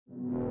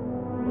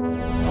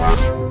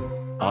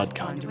Odd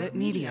Conduit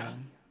Media.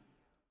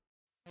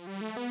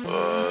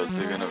 What's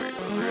it gonna be?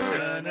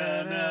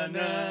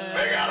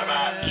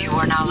 You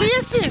are now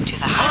listening to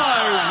the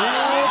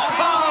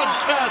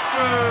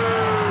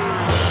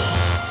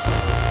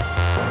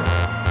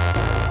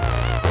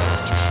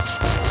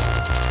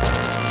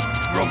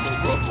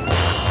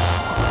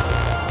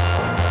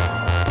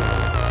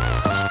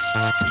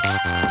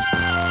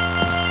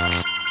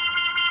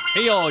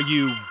Hey, all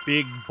you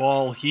big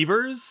ball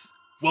heavers.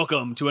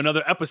 Welcome to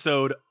another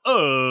episode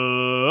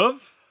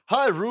of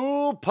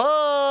Hyrule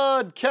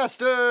Podcaster!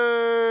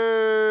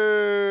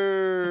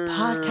 The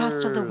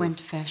podcast of the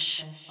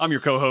Windfish. I'm your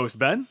co-host,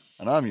 Ben.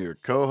 And I'm your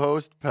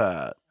co-host,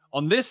 Pat.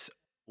 On this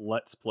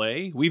Let's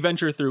Play, we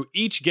venture through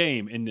each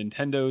game in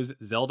Nintendo's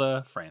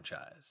Zelda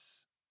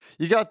franchise.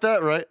 You got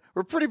that right.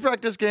 We're pretty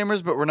practiced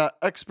gamers, but we're not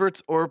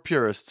experts or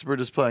purists. We're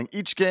just playing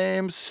each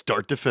game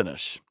start to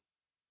finish.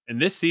 In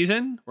this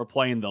season, we're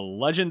playing The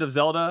Legend of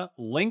Zelda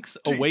Link's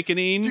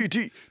Awakening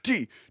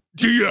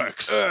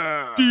DX!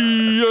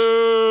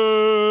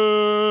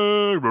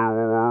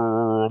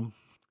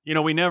 You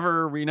know, we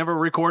never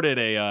recorded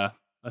a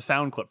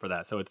sound clip for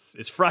that, so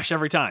it's fresh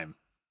every time.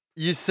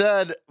 You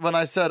said, when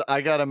I said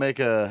I gotta make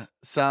a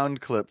sound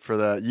clip for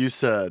that, you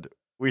said,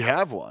 we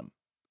have one.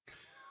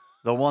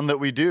 The one that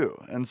we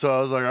do. And so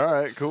I was like, all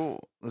right,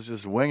 cool. Let's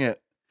just wing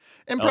it.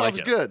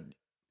 Improv's good.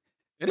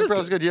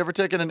 Improv's good. You ever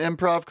taken an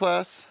improv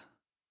class?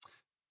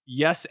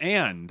 Yes,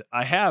 and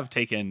I have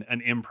taken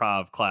an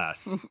improv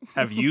class.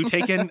 Have you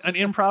taken an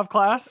improv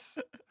class?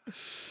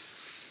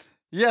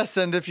 Yes,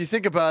 and if you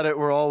think about it,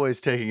 we're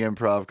always taking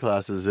improv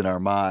classes in our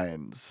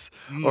minds.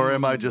 Or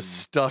am I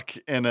just stuck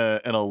in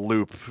a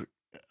loop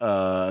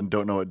and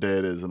don't know what day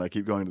it is, and I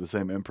keep going to the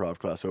same improv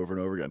class over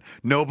and over again?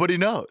 Nobody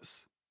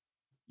knows.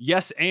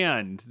 Yes,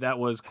 and that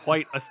was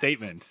quite a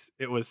statement.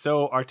 It was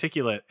so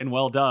articulate and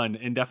well done,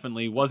 and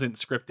definitely wasn't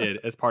scripted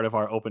as part of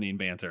our opening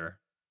banter.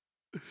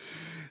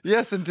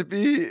 Yes, and to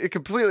be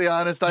completely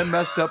honest, I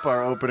messed up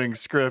our opening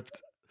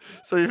script.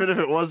 So even if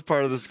it was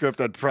part of the script,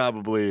 I'd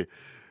probably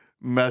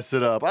mess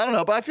it up. I don't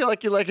know, but I feel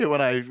like you like it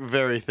when I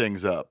vary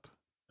things up.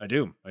 I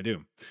do.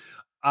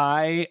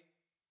 I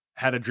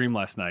had a dream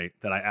last night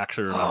that I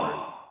actually remembered.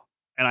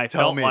 And I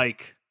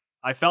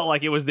felt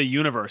like it was the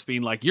universe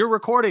being like, you're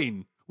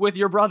recording with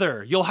your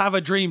brother. You'll have a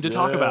dream to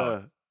talk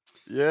about.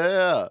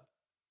 Yeah.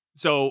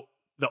 So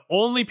the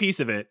only piece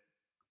of it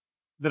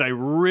that I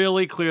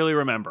really clearly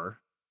remember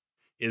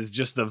is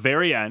just the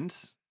very end.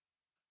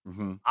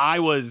 Mm-hmm. I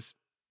was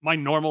my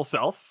normal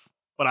self,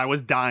 but I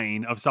was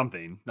dying of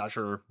something. Not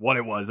sure what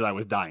it was that I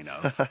was dying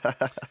of.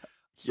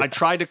 Yes. I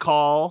tried to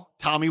call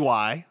Tommy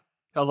Y.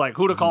 I was like,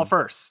 who to call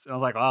first? And I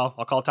was like, well,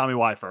 I'll call Tommy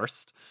Y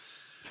first.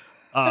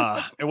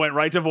 It went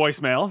right to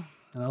voicemail.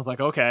 And I was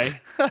like, okay.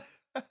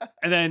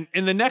 And then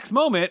in the next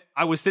moment,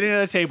 I was sitting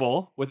at a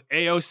table with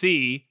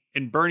AOC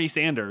and Bernie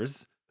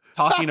Sanders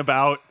talking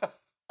about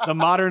the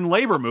modern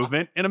labor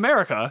movement in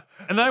America.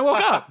 And then I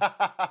woke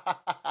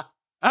up.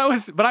 I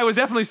was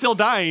definitely still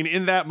dying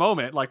in that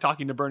moment, like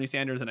talking to Bernie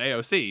Sanders and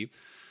AOC.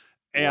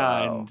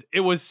 And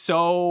It was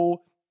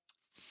so,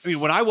 I mean,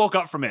 when I woke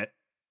up from it,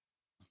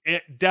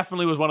 it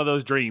definitely was one of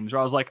those dreams where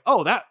I was like,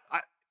 oh, that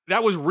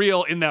was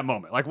real in that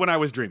moment. Like when I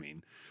was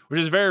dreaming, which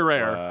is very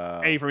rare.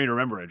 Wow. A, for me to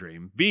remember a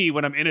dream. B,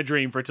 when I'm in a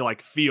dream for it to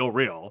like feel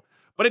real.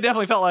 But it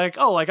definitely felt like,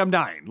 oh, like I'm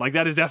dying. Like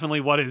that is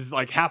definitely what is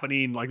like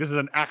happening. Like this is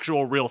an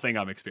actual real thing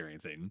I'm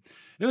experiencing. And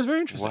it was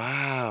very interesting.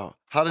 Wow.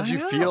 How did you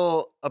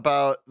feel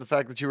about the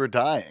fact that you were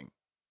dying?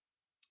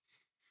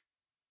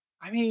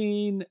 I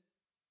mean,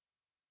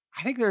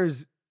 I think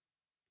there's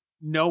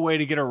no way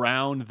to get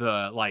around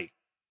the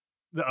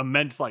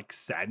immense like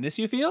sadness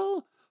you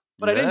feel.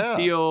 But I didn't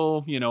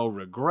feel,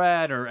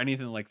 regret or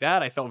anything like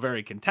that. I felt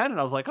very content. And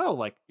I was like, oh,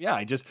 like, yeah,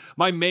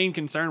 my main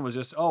concern was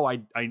just, oh,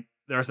 I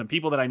there are some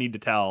people that I need to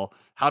tell.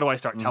 How do I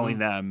start telling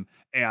them?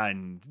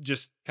 And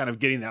just kind of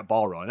getting that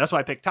ball rolling. That's why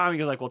I picked Tommy,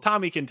 because like, well,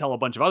 Tommy can tell a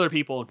bunch of other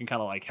people and can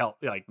kind of like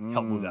help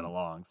move that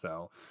along.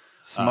 So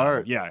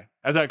smart. Yeah.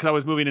 Because I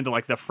was moving into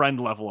like the friend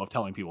level of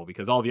telling people,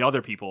 because all the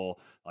other people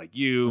like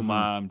you,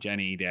 mom,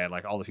 Jenny, dad,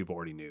 like all the people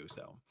already knew.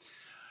 So,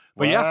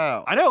 but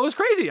yeah, I know it was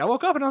crazy. I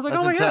woke up and I was like,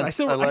 That's oh my intense.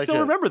 God, I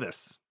still remember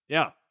this.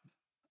 Yeah.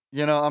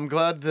 I'm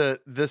glad that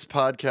this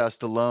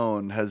podcast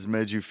alone has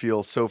made you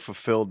feel so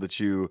fulfilled that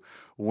you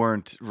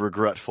weren't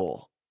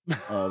regretful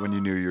when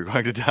you knew you were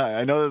going to die.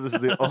 I know that this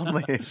is the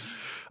only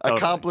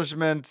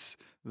accomplishment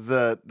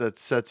that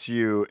sets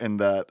you in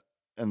that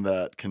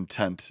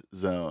content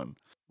zone.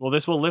 Well,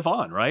 this will live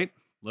on, right?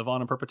 Live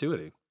on in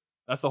perpetuity.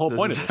 That's the whole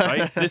point of this,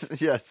 right?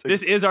 Yes.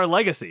 This is our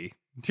legacy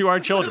to our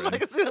children.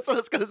 That's what I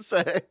was going to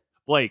say.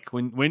 Blake,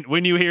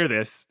 when you hear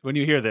this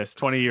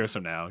 20 years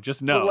from now,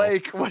 just know.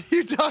 Blake, what are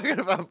you talking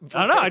about? Blake?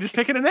 I don't know. I'm just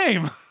picking a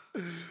name.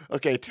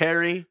 Okay,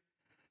 Terry,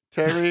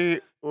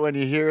 when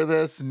you hear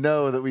this,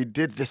 know that we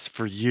did this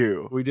for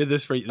you. We did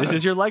this for you. This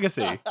is your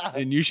legacy,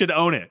 and you should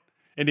own it.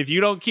 And if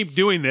you don't keep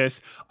doing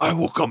this, I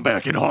will come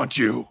back and haunt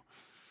you.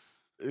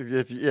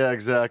 Yeah,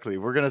 exactly.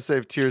 We're going to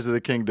save Tears of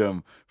the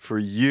Kingdom for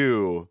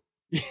you,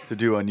 to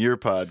do on your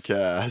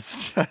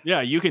podcast.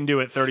 Yeah, you can do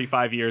it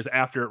 35 years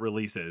after it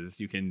releases.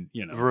 You can,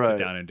 Right.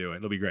 sit down and do it.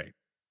 It'll be great.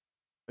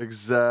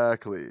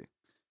 Exactly.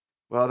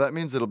 Well, that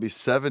means it'll be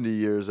 70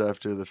 years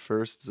after the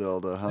first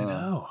Zelda, huh?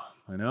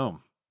 I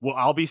know. Well,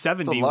 I'll be It's a lot.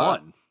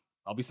 71.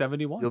 I'll be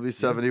 71. You'll be Yeah,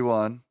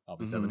 71. I'll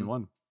be Mhm.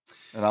 71.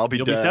 And I'll be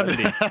You'll dead. be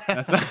 70.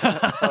 That's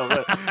Oh,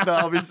 but- no,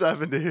 I'll be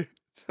 70.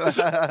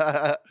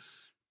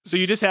 So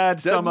you just had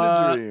Dead some in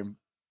a dream.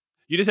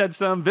 you just had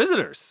some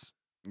visitors.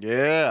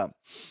 Yeah,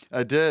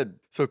 I did.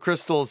 So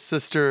Crystal's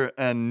sister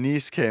and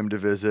niece came to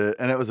visit,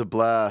 and it was a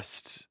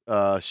blast.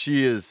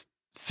 She is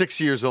 6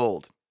 years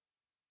old.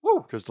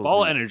 Woo! Crystal's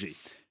Ball niece. energy.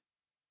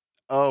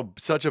 Oh,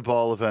 such a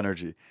ball of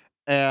energy.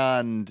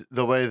 And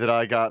the way that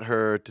I got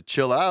her to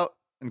chill out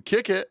and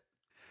kick it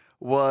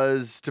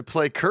was to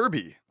play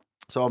Kirby.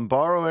 So I'm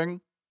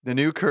borrowing the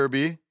new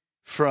Kirby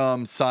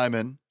from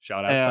Simon.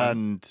 Shout out, Simon.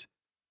 And,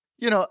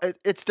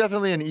 it's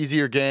definitely an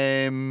easier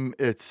game.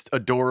 It's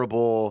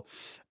adorable.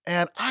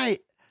 And I've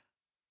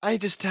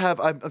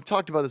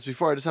talked about this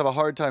before. I just have a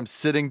hard time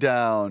sitting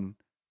down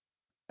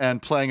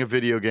and playing a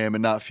video game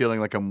and not feeling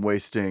like I'm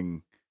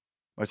wasting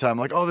my time.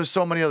 Like, oh, there's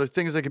so many other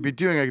things I could be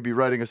doing. I could be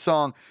writing a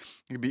song.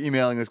 I could be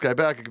emailing this guy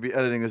back. I could be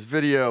editing this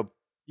video.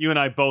 You and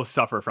I both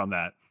suffer from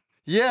that.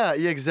 Yeah,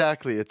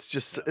 exactly. It's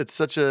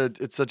such a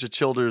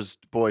Childers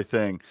boy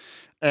thing.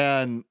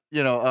 And,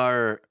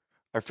 our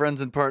friends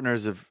and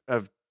partners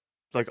have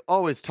like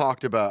always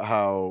talked about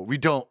how we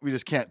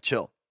just can't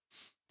chill.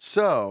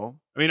 So,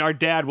 I mean, our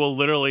dad will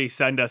literally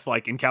send us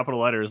like in capital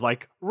letters,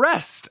 like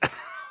rest.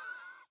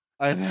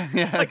 I know,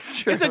 yeah, Like,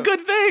 it's a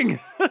good thing.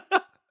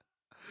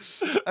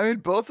 I mean,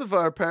 both of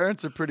our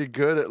parents are pretty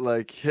good at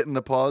like hitting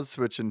the pause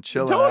switch and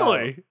chilling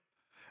Totally. out.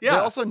 Yeah. They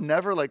also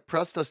never like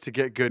pressed us to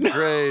get good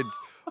grades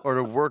or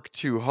to work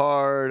too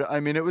hard. I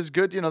mean, it was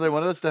good. They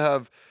wanted us to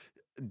have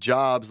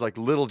jobs, like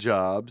little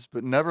jobs,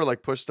 but never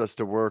like pushed us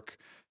to work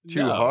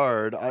too No.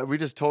 hard. We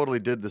just totally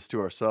did this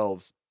to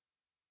ourselves.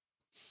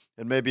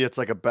 And maybe it's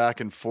like a back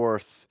and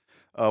forth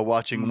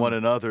watching one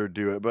another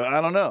do it, but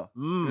I don't know.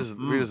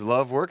 We just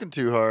love working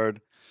too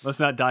hard. Let's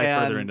not dive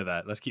further And- into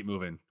that. Let's keep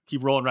moving.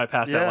 Keep rolling right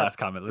past that Yeah. last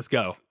comment. Let's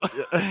go. So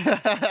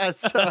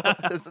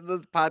this is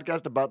the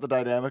podcast about the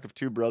dynamic of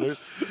two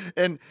brothers.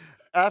 And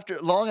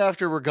long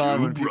after we're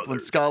gone, when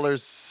brothers.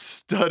 scholars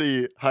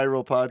study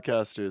Hyrule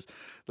podcasters,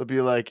 they'll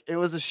be like, it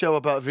was a show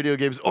about video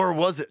games, or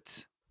was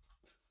it?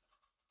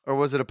 Or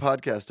was it a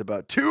podcast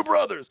about two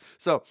brothers?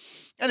 So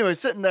anyway,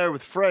 sitting there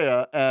with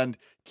Freya and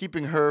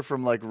keeping her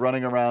from like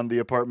running around the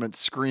apartment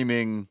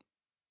screaming,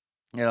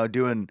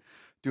 doing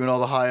all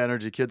the high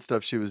energy kid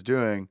stuff she was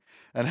doing,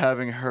 and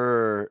having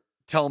her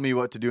tell me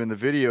what to do in the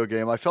video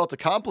game, I felt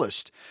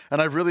accomplished.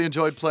 And I really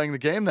enjoyed playing the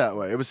game that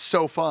way. It was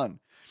so fun.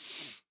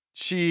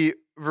 She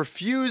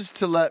refused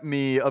to let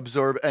me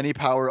absorb any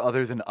power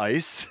other than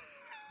ice.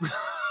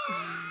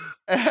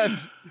 And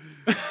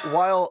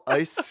while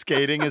ice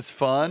skating is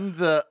fun,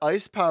 the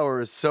ice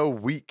power is so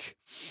weak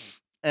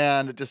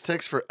and it just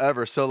takes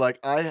forever. So like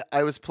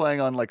I was playing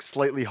on like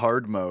slightly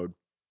hard mode,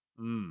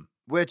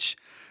 which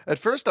at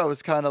first I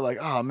was kind of like,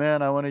 oh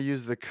man, I want to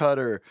use the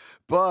cutter,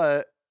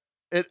 but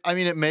it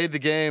made the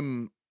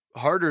game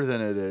harder than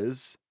it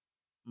is.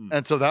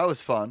 And so that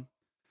was fun.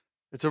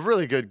 It's a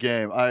really good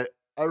game. I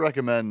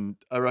recommend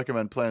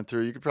playing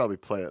through. You could probably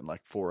play it in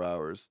like 4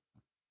 hours.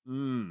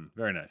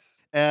 Very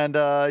nice. And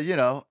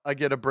I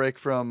get a break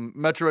from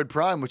Metroid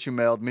Prime, which you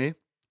mailed me,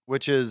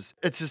 which is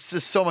it's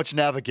just so much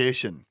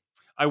navigation.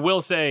 I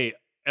will say,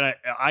 and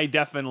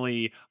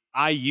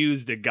I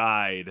used a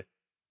guide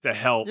to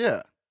help,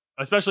 Yeah.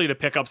 especially to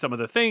pick up some of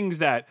the things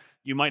that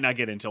you might not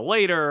get until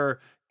later.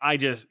 I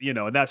just,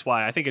 and that's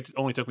why I think it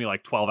only took me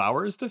like 12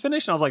 hours to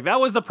finish. And I was like, that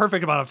was the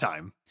perfect amount of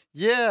time.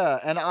 Yeah,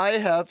 and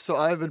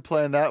I've been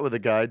playing that with a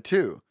guide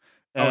too.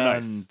 And Oh,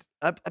 nice.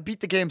 I beat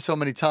the game so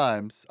many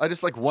times. I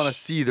just like want to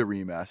see the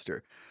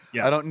remaster.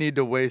 Yes. I don't need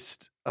to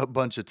waste a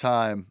bunch of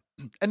time.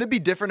 And it'd be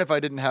different if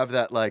I didn't have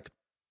that like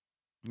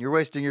you're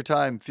wasting your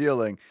time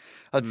feeling.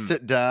 I'd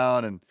sit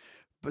down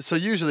so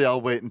usually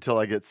I'll wait until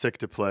I get sick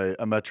to play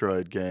a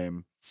Metroid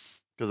game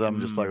because I'm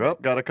just like, oh,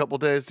 got a couple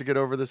days to get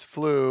over this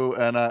flu,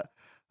 and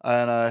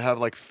I have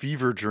like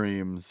fever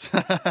dreams.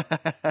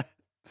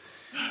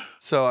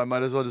 So I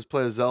might as well just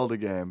play a Zelda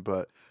game,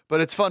 but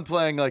it's fun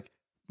playing like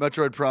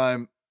Metroid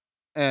Prime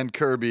and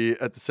Kirby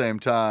at the same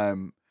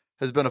time.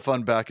 Has been a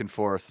fun back and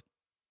forth.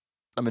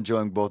 I'm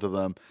enjoying both of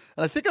them.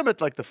 And I think I'm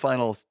at like the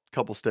final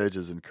couple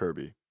stages in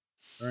Kirby.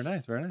 Very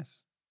nice. Very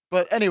nice.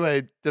 But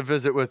anyway, the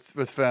visit with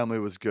family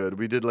was good.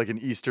 We did like an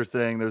Easter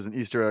thing. There was an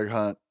Easter egg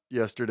hunt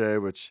yesterday,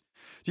 which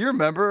do you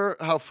remember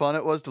how fun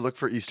it was to look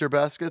for Easter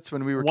baskets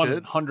when we were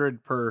kids?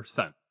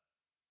 100%.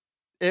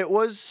 It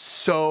was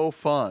so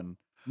fun.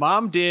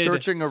 Mom did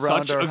Searching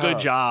around such our a good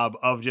house. job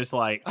of just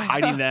like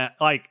hiding that.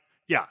 Like,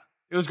 yeah,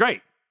 it was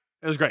great.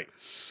 It was great.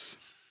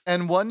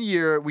 And one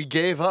year we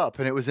gave up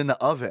and it was in the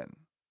oven.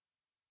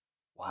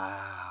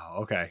 Wow.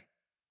 Okay.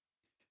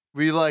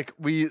 We were like,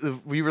 we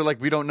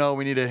don't know.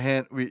 We need a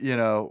hint. We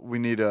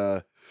need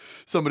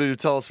somebody to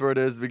tell us where it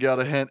is. We got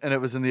a hint, and it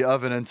was in the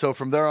oven. And so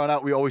from there on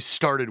out, we always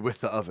started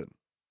with the oven.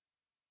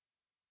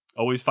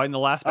 Always fighting the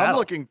last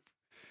battle.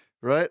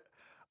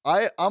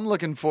 I'm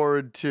looking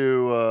forward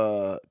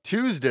to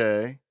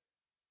Tuesday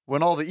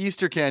when all the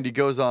Easter candy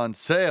goes on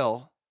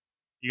sale.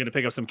 You gonna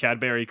pick up some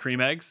Cadbury cream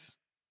eggs?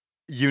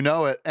 You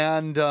know it,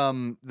 and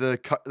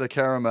the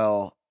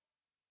caramel.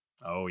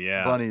 Oh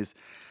yeah, bunnies,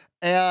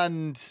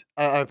 and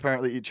I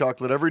apparently eat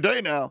chocolate every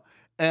day now.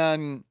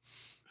 And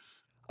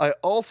I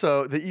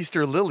also the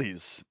Easter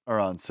lilies are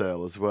on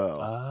sale as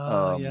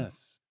well.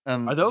 Yes.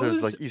 And Are those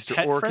there's like Easter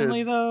pet orchids.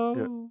 friendly though?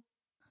 Yeah.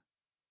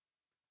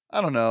 I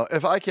don't know.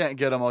 If I can't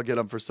get them, I'll get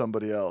them for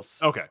somebody else.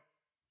 Okay.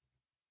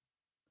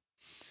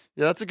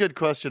 Yeah, that's a good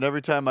question.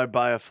 Every time I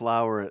buy a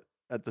flower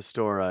at the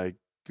store, I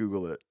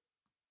Google it.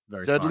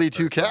 Very Deadly smart,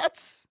 very to smart.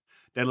 cats?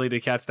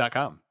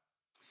 Deadlytocats.com.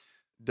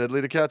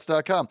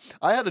 Deadlytocats.com.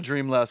 I had a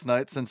dream last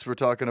night, since we're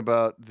talking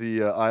about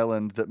the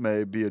island that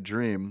may be a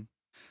dream,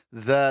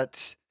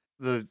 that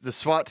the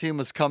SWAT team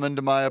was coming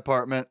to my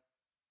apartment.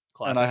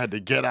 Classic. And I had to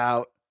get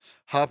out,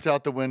 hopped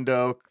out the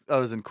window. I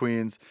was in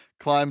Queens,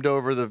 climbed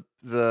over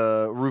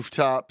the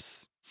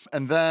rooftops,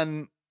 and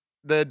then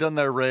they had done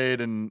their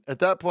raid. And at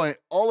that point,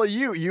 all of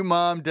you,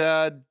 mom,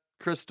 dad,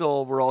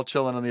 Crystal, were all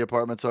chilling in the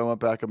apartment. So I went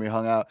back and we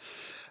hung out.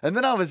 And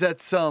then I was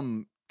at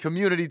some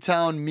community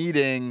town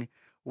meeting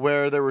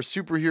where there were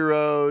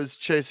superheroes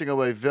chasing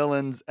away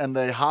villains, and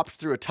they hopped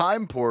through a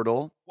time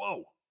portal.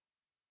 Whoa.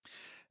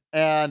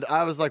 And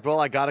I was like, well,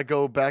 I got to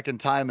go back in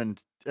time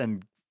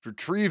and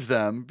retrieve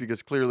them,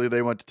 because clearly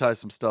they went to tie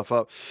some stuff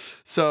up.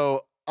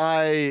 So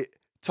I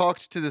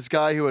talked to this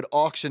guy who had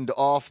auctioned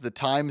off the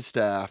time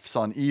staffs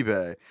on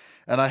eBay,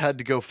 and I had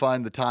to go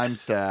find the time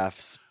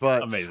staffs.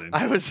 But amazing.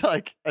 I was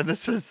like, and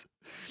this is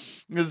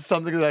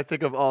something that I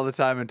think of all the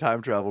time in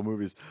time travel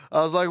movies.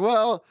 I was like,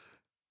 well,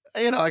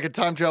 I could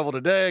time travel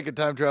today. I could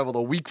time travel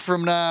a week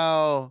from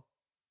now,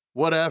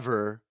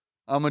 whatever.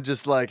 I'm going to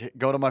just like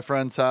go to my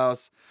friend's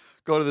house,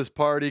 go to this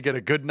party, get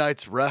a good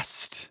night's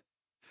rest,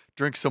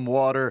 drink some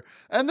water,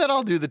 and then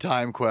I'll do the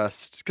time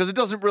quest, because it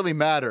doesn't really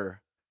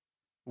matter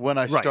when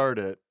I start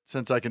it,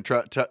 since I can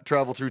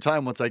travel through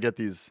time once I get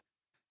these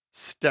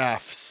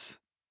staffs.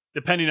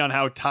 Depending on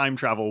how time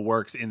travel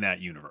works in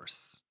that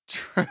universe.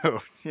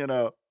 True.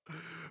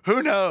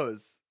 Who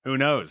knows? Who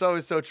knows? It's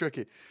always so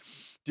tricky.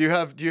 Do you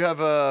have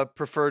a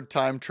preferred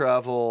time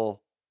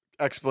travel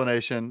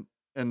explanation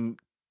in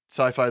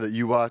sci-fi that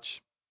you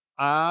watch?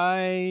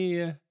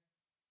 I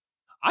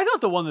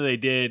thought the one that they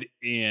did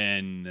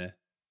in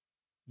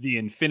the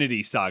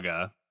Infinity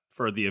Saga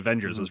for the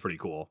Avengers was pretty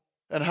cool.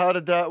 And how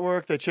did that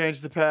work? They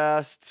changed the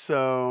past,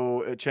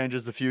 so it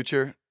changes the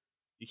future?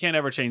 You can't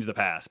ever change the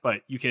past,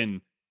 but you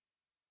can.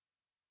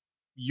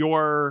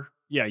 Your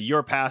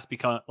past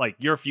become like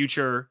your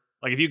future.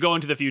 Like if you go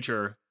into the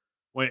future,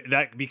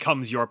 that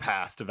becomes your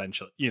past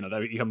eventually.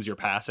 That becomes your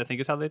past, I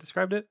think is how they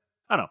described it.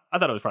 I don't know. I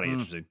thought it was pretty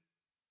interesting.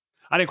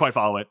 I didn't quite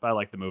follow it, but I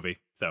liked the movie.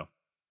 So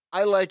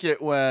I like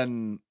it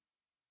when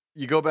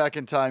you go back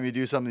in time, you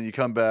do something, you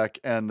come back,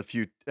 and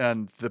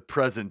the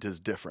present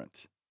is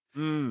different.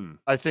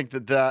 I think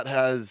that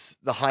has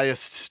the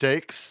highest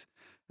stakes,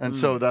 and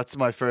so that's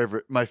my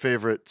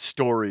favorite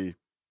story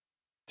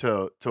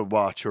to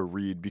watch or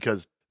read,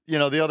 because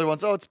the other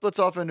ones, it splits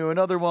off into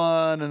another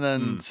one, and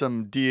then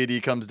some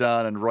deity comes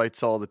down and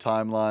writes all the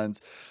timelines.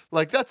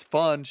 Like, that's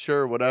fun,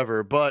 sure,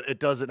 whatever, but it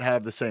doesn't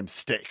have the same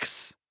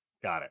stakes.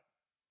 Got it.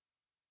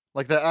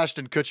 Like that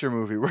Ashton Kutcher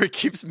movie where he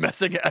keeps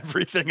messing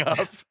everything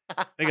up.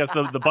 I think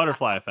that's the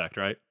butterfly effect,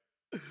 right?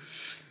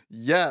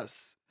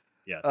 Yes.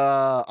 Yes.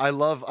 I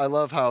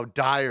love how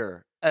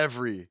dire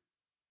every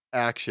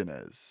action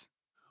is.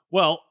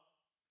 Well,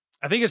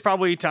 I think it's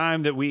probably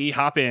time that we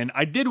hop in.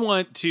 I did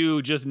want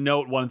to just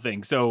note one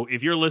thing. So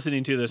if you're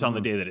listening to this on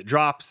the day that it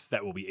drops,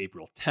 that will be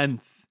April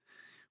 10th.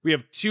 We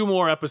have 2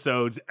 more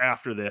episodes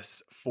after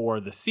this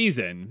for the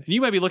season. And you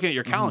might be looking at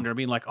your calendar and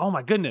being like, oh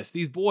my goodness,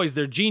 these boys,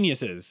 they're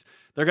geniuses.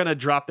 They're going to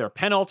drop their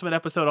penultimate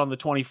episode on the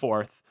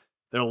 24th,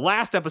 their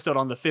last episode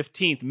on the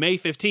 15th, May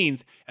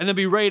 15th, and then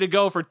be ready to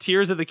go for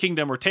Tears of the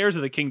Kingdom or Tears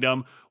of the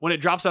Kingdom when it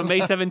drops on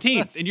May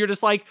 17th. And you're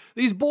just like,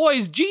 these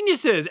boys,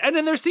 geniuses, and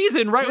in their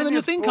season, right when the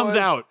new thing comes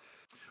out.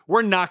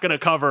 We're not going to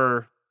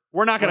cover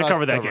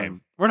that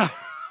game. We're not.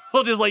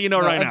 We'll just let you know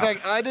right now. In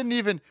fact,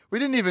 we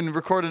didn't even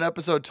record an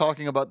episode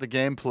talking about the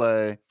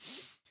gameplay,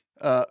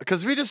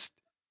 because we just,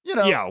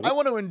 I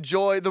want to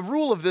enjoy. The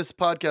rule of this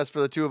podcast for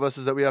the two of us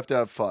is that we have to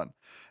have fun,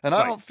 and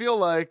I don't feel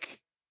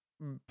like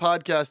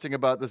podcasting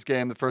about this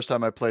game the first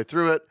time I play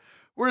through it.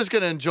 We're just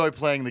gonna enjoy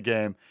playing the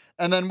game,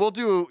 and then we'll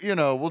do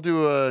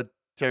a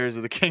Tears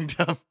of the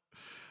Kingdom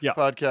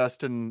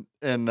podcast in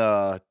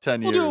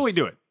 10 years. We'll do it when we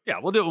do it. Yeah,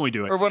 we'll do it when we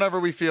do it, or whenever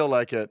we feel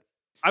like it.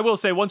 I will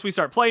say, once we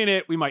start playing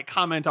it, we might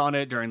comment on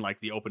it during like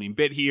the opening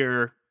bit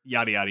here,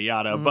 yada yada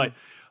yada. But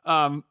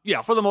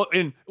for the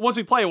and once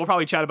we play it, we'll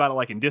probably chat about it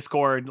like in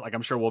Discord. Like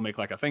I'm sure we'll make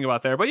like a thing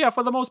about there. But yeah,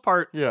 for the most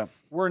part,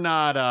 we're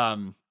not.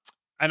 And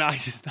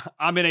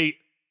I'm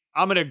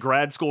in a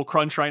grad school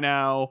crunch right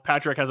now.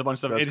 Patrick has a bunch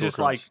of stuff. It's just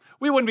like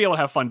we wouldn't be able to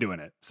have fun doing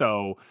it.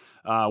 So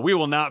we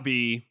will not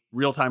be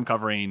real-time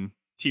covering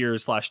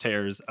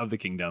Tears/Tears of the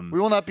Kingdom. We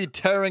will not be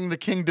tearing the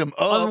kingdom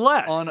up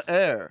on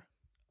air.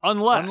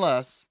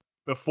 Unless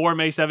before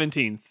May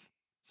 17th,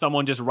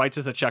 someone just writes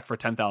us a check for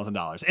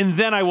 $10,000. And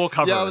then I will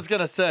cover it. Yeah, I was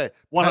going to say.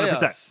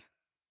 100%.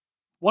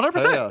 100%.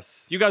 Pay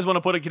us. You guys want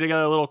to put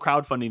together a little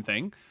crowdfunding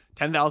thing?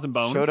 10,000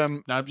 bones. Show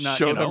them,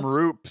 show them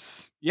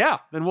roops. Yeah,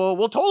 then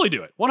we'll totally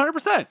do it.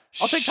 100%.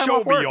 I'll take time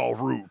off work. Show me your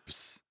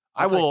roops.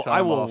 I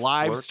will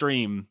live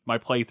stream my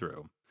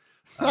playthrough.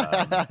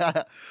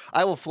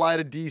 I will fly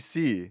to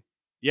DC.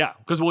 Yeah,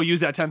 because we'll use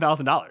that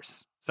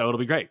 $10,000, so it'll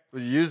be great.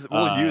 We'll use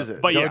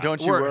it. But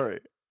don't you worry.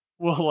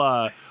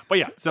 But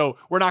yeah, so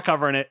we're not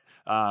covering it.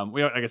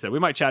 Like I said, we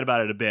might chat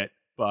about it a bit,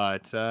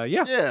 but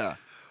yeah. Yeah,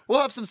 we'll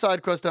have some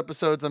side quest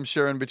episodes, I'm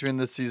sure, in between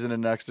this season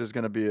and next. There's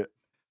going to be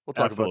we'll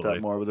talk about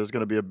that more, but there's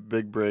going to be a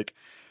big break.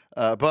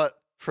 But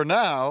for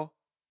now,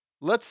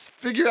 let's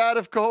figure out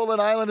if Koholint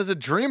Island is a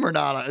dream or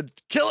not.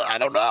 I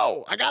don't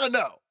know. I gotta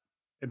know.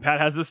 And Pat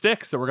has the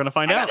sticks, so we're gonna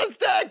find out. I got the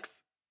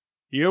sticks.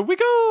 Here we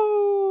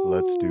go.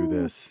 Let's do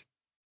this.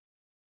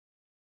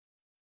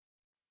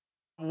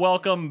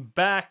 Welcome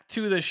back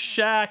to the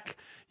shack.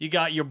 You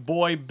got your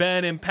boy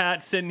Ben and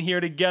Pat sitting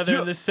here together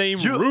in the same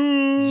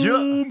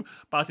room,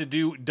 about to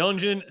do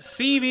Dungeon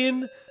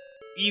Saving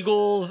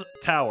Eagle's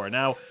Tower.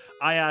 Now,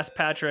 I asked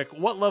Patrick,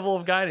 what level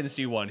of guidance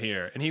do you want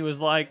here? And he was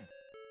like,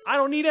 I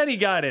don't need any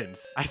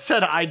guidance. I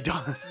said I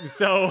don't.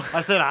 So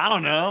I said I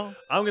don't know.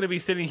 I'm gonna be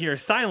sitting here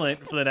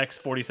silent for the next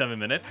 47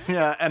 minutes.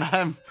 Yeah, and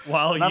I'm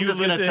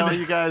just gonna tell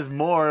you guys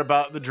more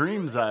about the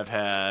dreams I've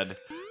had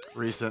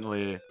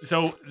recently.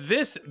 So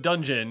this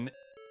dungeon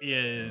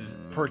is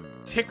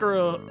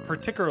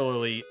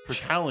particularly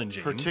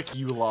challenging.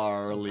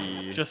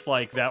 Particularly. Just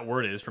like that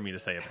word is for me to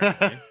say,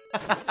 apparently.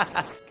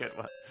 Good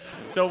one.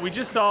 So we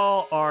just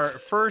saw our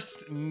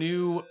first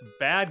new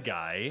bad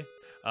guy,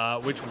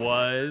 which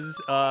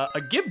was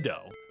a Gibdo.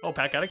 Oh,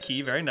 Pat got a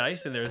key. Very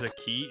nice. And there's a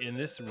key in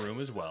this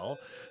room as well.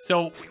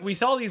 So we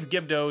saw these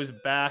Gibdos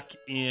back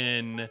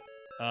in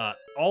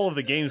all of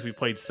the games we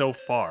played so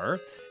far.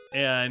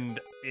 And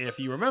if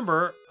you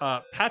remember,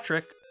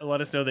 Patrick let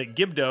us know that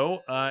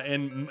Gibdo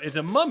and it's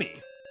a mummy.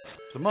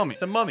 It's a mummy.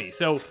 It's a mummy.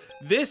 So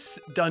this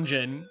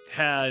dungeon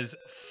has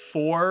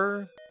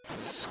 4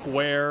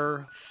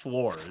 square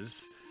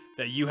floors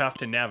that you have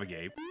to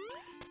navigate.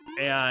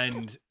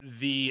 And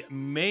the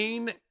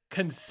main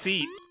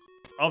conceit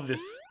of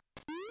this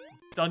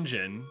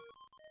dungeon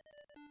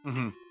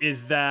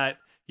is that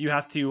you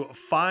have to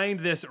find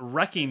this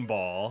wrecking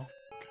ball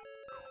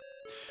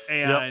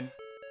and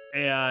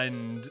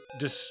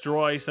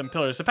destroy some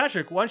pillars. So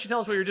Patrick, why don't you tell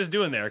us what you're just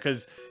doing there?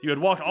 Because you had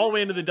walked all the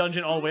way into the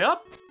dungeon all the way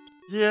up.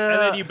 Yeah. And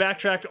then you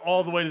backtracked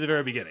all the way to the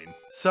very beginning.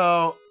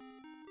 So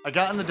I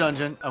got in the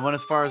dungeon. I went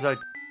as far as I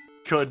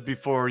could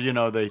before,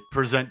 they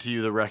present to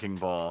you the wrecking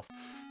ball.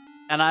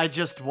 And I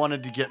just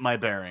wanted to get my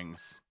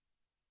bearings.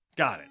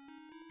 Got it.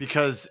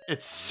 Because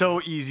it's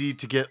so easy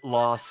to get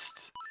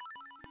lost.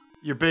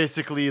 You're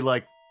basically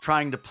like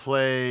trying to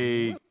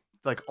play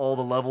like all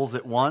the levels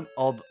at once,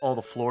 all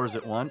the floors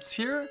at once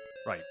here.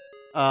 Right.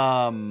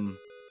 And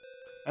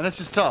it's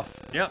just tough.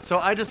 Yeah. So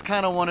I just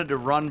kind of wanted to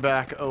run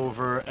back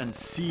over and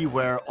see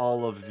where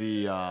all of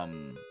the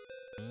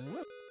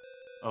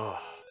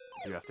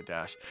you have to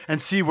dash. And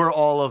see where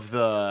all of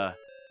the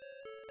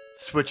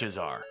switches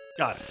are.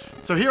 Got it.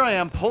 So here I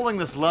am pulling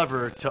this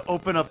lever to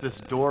open up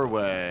this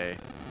doorway,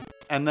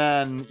 and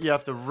then you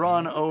have to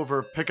run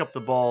over, pick up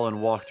the ball,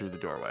 and walk through the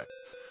doorway.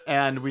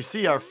 And we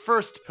see our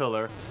first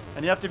pillar,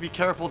 and you have to be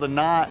careful to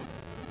not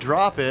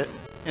drop it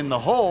in the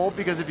hole,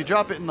 because if you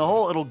drop it in the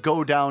hole, it'll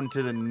go down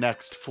to the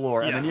next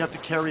floor, and then you have to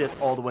carry it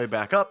all the way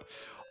back up.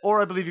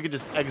 Or I believe you could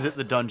just exit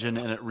the dungeon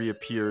and it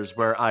reappears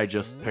where I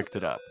just picked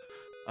it up.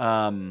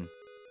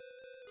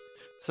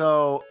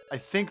 So I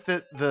think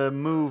that the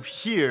move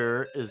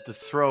here is to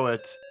throw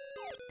it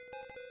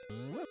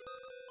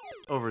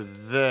over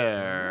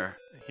there.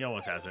 He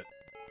almost has it.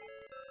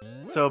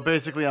 So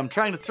basically, I'm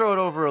trying to throw it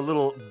over a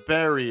little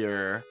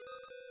barrier.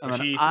 And Which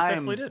then he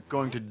successfully did.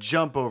 going to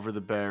jump over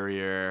the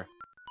barrier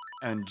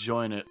and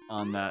join it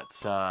on that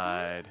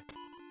side.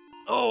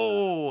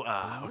 Oh!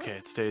 Okay,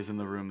 it stays in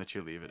the room that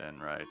you leave it in,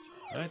 right?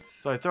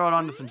 So I throw it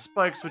onto some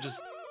spikes, which is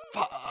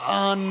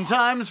fun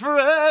times for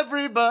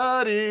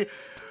everybody,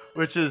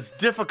 which is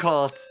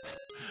difficult.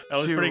 That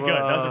was pretty good.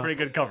 That was a pretty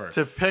good cover.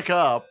 To pick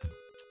up.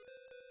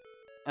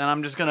 And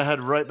I'm just going to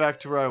head right back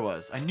to where I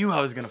was. I knew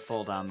I was going to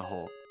fall down the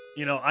hole.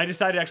 I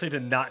decided actually to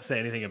not say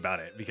anything about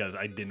it because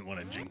I didn't want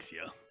to jinx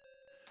you.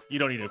 You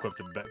don't need to equip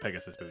the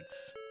Pegasus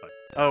boots. But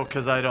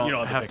because I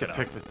don't have to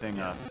pick the thing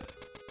up.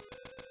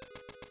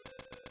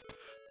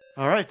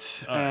 All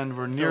right, and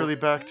we're nearly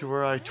back to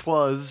where I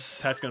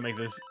was. Pat's going to make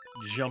this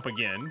jump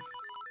again.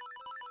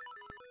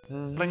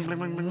 Bling, bling,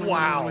 bling, bling,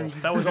 Wow, bling,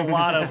 bling. that was a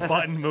lot of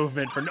button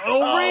movement for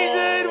no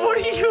reason. What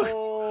are you?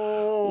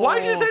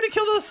 Why'd you say to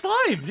kill those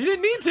slimes? You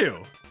didn't need to.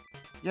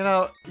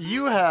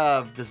 You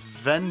have this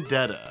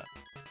vendetta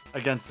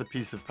against the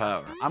piece of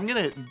power. I'm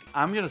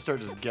gonna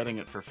start just getting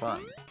it for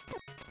fun.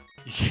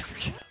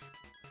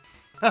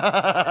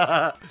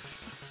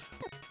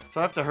 So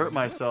I have to hurt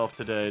myself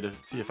today to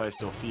see if I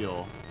still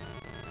feel.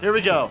 Here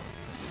we go.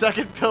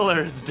 Second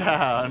pillar is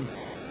down.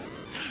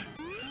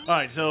 All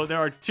right, so there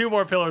are 2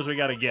 more pillars we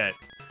got to get.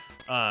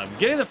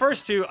 Getting the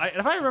first 2,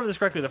 if I remember this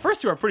correctly, the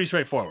first 2 are pretty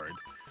straightforward.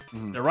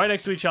 They're right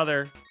next to each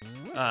other.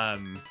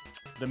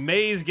 The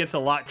maze gets a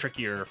lot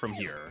trickier from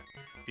here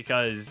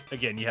because,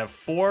 again, you have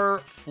 4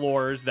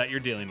 floors that you're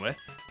dealing with.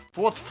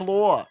 4th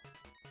floor.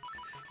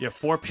 You have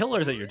 4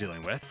 pillars that you're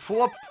dealing with.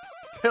 4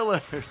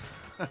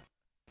 pillars.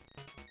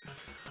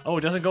 Oh,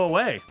 it doesn't go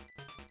away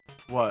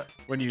What?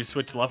 when you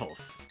switch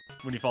levels.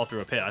 When you fall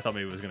through a pit, I thought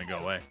maybe it was going to go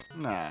away.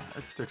 Nah,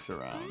 it sticks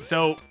around.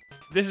 So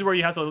this is where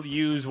you have to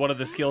use one of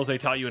the skills they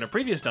taught you in a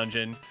previous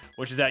dungeon,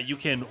 which is that you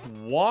can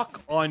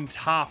walk on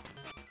top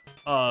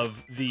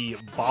of the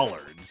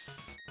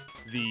bollards,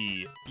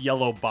 the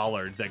yellow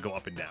bollards that go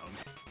up and down.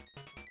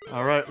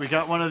 All right, we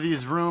got one of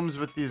these rooms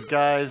with these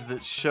guys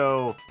that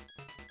show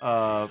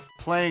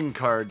playing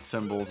card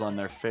symbols on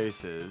their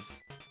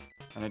faces,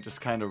 and it just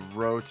kind of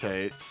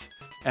rotates.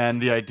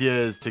 And the idea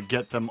is to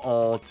get them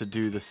all to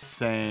do the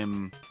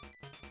same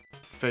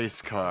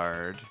face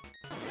card.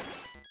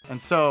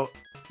 And so,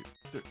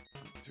 1, 2, 3,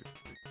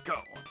 go.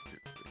 1, 2,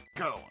 3,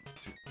 go. 1,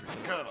 2,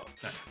 3, go.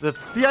 Nice.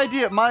 The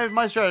idea,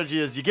 my strategy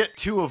is you get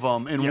 2 of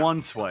them in one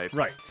swipe.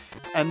 Right.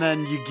 And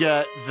then you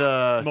get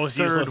the Most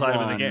third useless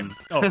item in the one. game.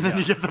 Oh, And then yeah.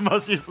 you get the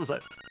most useless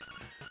item.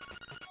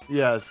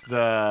 Yes,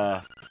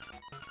 the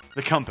compass.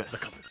 The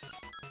compass.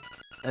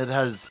 It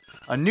has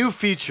a new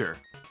feature.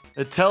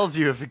 It tells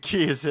you if a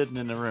key is hidden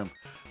in a room.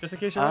 Just in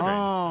case you're wondering.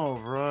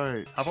 Oh,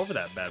 right. Hop over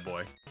that bad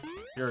boy.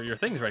 Your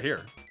thing's right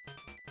here.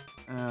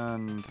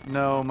 And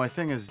no, my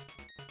thing is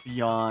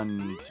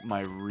beyond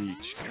my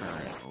reach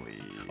currently.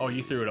 Oh,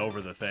 you threw it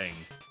over the thing.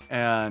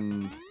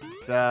 And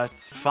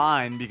that's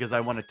fine because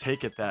I want to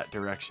take it that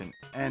direction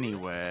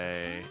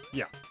anyway.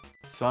 Yeah.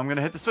 So I'm going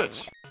to hit the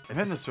switch. I'm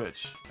hitting the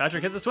switch.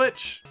 Patrick, hit the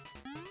switch.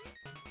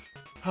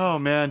 Oh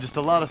man, just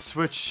a lot of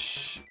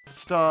switch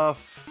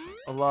stuff.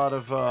 A lot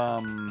of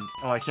oh,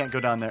 I can't go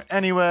down there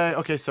anyway.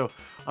 Okay, so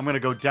I'm gonna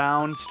go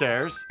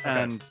downstairs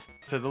and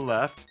to the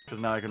left because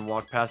now I can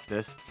walk past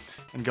this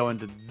and go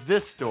into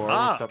this door.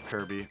 What's up,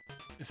 Kirby?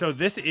 So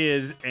this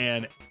is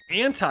an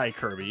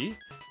anti-Kirby.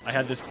 I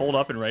had this pulled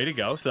up and ready to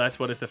go. So that's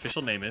what its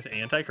official name is,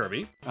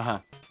 anti-Kirby.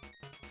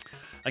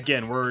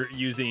 Again, we're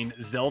using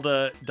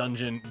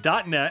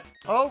ZeldaDungeon.net.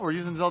 Oh, we're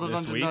using this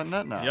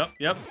ZeldaDungeon.net now.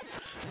 Yep.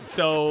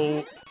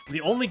 So the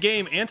only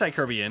game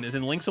anti-Kirby is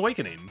in Link's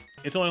Awakening.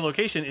 Its only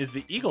location is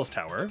the Eagle's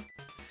Tower.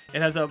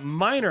 It has a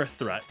minor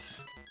threat.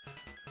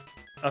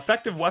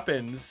 Effective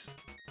weapons.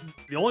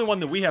 The only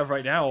one that we have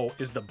right now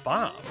is the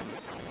bomb.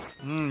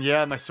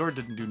 Yeah, my sword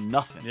didn't do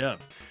nothing. Yeah.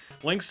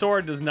 Link's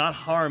sword does not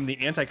harm the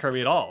anti-Kirby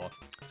at all.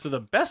 So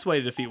the best way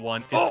to defeat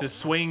one is to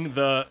swing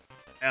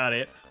at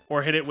it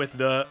or hit it with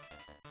the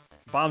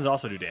bombs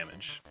also do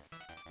damage.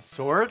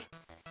 Sword?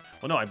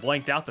 Well, no, I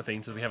blanked out the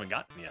thing since we haven't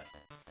gotten them yet.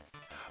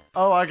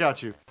 Oh, I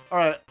got you. All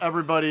right,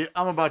 everybody,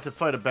 I'm about to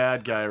fight a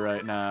bad guy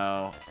right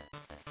now.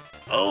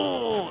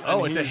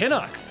 Oh, it's a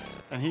Hinox.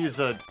 And he's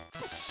a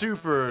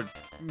super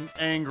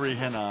angry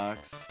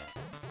Hinox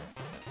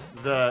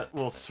that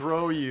will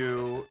throw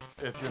you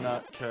if you're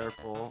not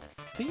careful.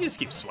 I think you just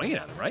keep swinging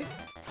at him, right?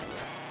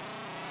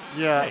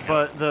 Yeah,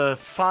 but the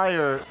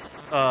fire,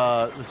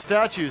 the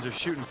statues are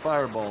shooting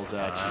fireballs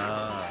at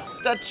you.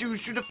 Statue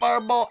shoot a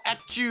fireball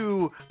at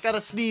you.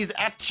 Gotta sneeze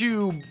at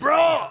you,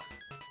 bro.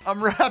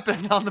 I'm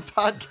rapping on the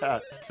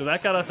podcast. So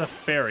that got us a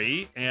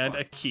fairy and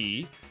a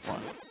key.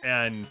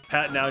 And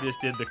Pat now just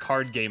did the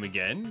card game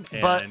again.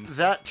 And But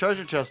that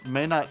treasure chest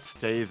may not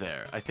stay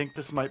there. I think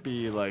this might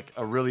be like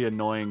a really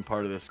annoying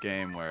part of this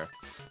game where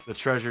the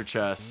treasure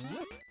chest,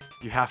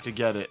 you have to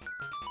get it.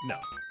 No,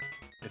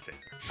 it stays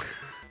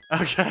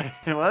there. Okay,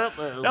 well,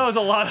 That was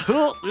a lot of...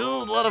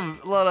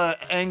 a lot of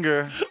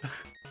anger,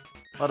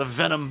 a lot of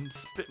venom,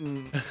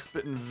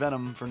 spitting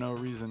venom for no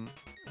reason.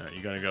 All right,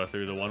 you gonna go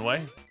through the one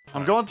way?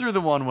 I'm going through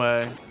the one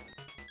way.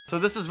 So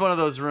this is one of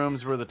those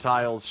rooms where the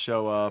tiles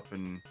show up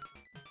and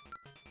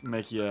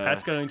make you...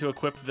 Pat's going to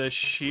equip the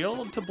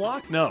shield to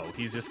block? No,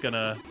 he's just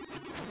gonna...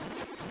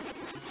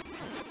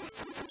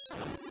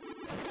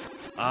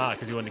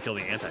 Because you wanted to kill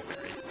the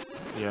anti-fairy.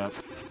 Yeah.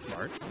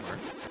 Smart.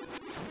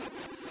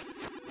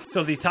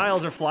 So these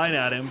tiles are flying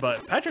at him,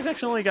 but Patrick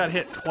actually only got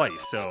hit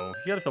twice, so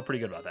you gotta feel pretty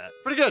good about that.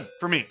 Pretty good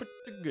for me.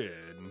 Pretty good.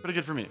 Pretty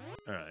good for me.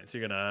 All right, so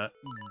you're gonna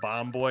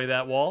bomb boy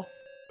that wall?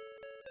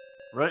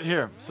 Right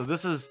here. So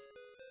this is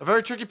a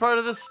very tricky part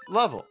of this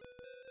level.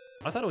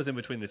 I thought it was in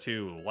between the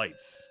 2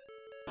 lights.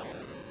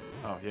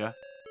 Oh, yeah?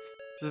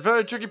 This is a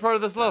very tricky part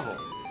of this level.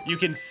 You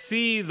can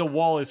see the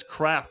wall is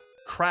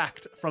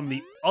cracked from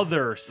the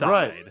other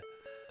side,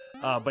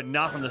 but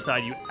not from the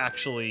side you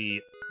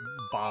actually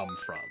bomb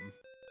from.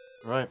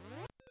 Right.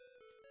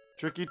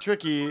 Tricky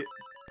hobbitses.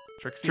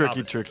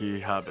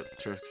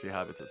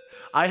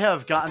 I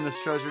have gotten this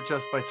treasure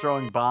chest by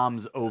throwing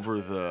bombs over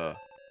the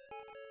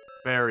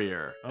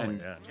barrier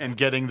and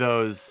getting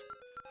those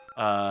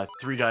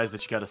 3 guys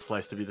that you gotta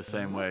slice to be the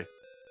same way.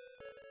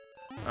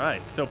 All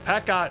right. So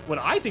Pat got what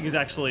I think is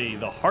actually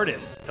the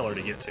hardest pillar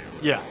to get to.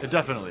 Yeah, it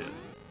definitely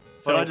is.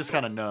 So But I just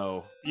kind of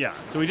know. Yeah.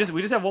 So we just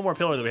have one more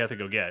pillar that we have to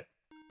go get.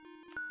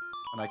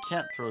 And I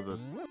can't throw the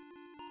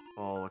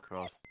ball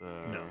across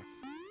there. No.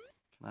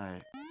 Can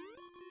I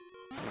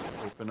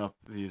open up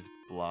these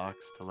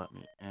blocks to let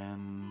me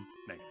in?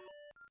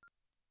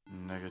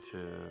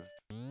 Negative.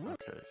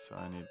 Okay, so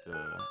I need to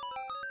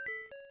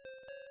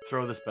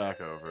throw this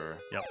back over.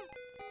 Yep.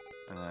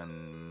 And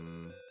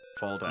then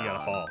fall down. You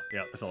gotta fall.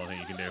 Yep. That's the only thing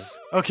you can do.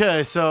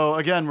 Okay, so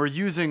again,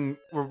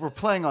 we're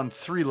playing on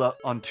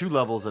two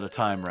levels at a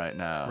time right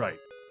now. Right.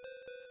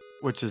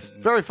 Which is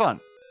very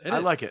fun. I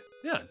like it.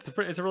 Yeah,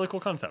 it's a really cool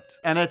concept.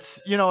 And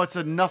it's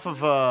enough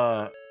of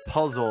a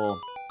puzzle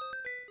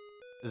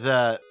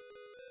that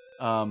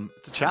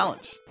it's a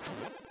challenge.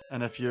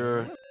 And if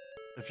you're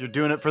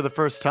doing it for the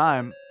first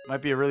time, it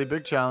might be a really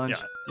big challenge.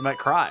 Yeah. You might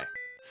cry.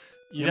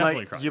 You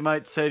definitely cry. You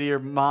might say to your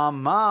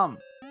mom,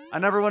 I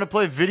never want to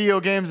play video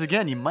games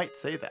again. You might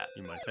say that.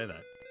 You might say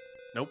that.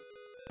 Nope.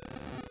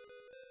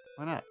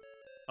 Why not?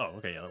 Oh,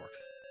 okay, yeah, that works.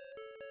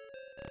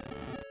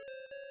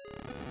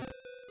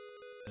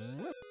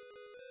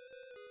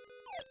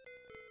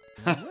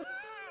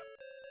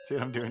 See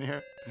what I'm doing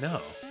here? No.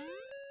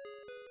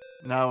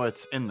 Now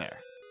it's in there.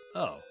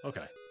 Oh,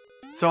 okay.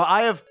 So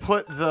I have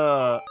put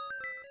the...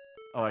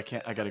 Oh, I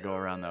can't. I gotta go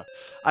around, though.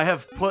 I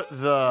have put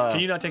the...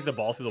 Can you not take the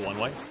ball through the one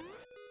way?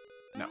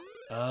 No.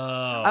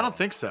 Oh. I don't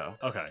think so.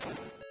 Okay.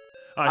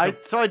 All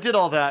right, So I did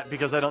all that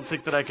because I don't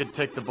think that I could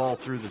take the ball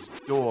through this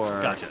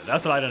door. gotcha.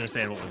 That's what I didn't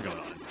understand what was going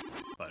on.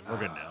 But we're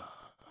good now.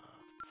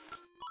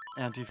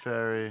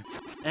 Anti-fairy.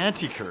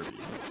 Anti-Kirby.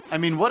 I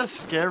mean, what a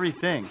scary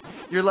thing.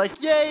 You're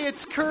like, yay,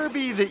 it's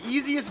Kirby, the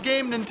easiest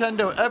game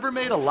Nintendo ever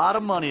made a lot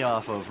of money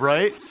off of,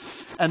 right?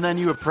 And then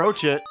you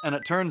approach it, and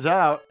it turns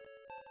out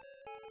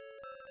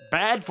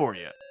bad for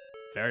you.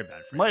 Very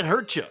bad for you. Might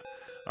hurt you.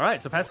 All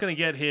right, so Pat's going to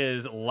get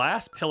his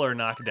last pillar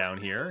knocked down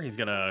here. He's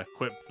going to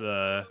equip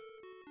the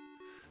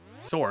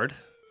sword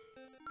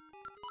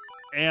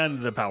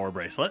and the power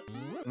bracelet.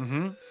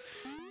 Mm-hmm.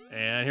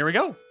 And here we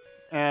go.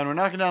 And we're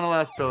knocking down the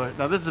last pillar.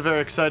 Now, this is a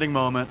very exciting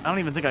moment. I don't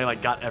even think I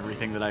got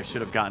everything that I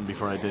should have gotten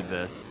before I did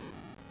this.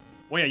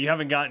 Well, yeah, you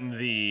haven't gotten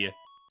the...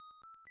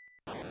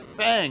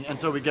 Bang! And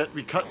so we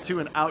cut to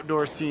an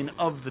outdoor scene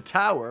of the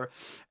tower,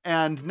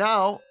 and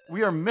now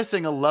we are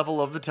missing a level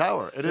of the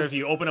tower. It So is if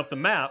you open up the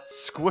map,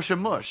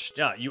 squish-a-mushed.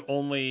 yeah,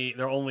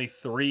 there are only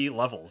 3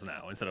 levels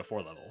now instead of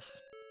 4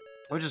 levels.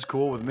 Which is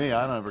cool with me.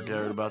 I never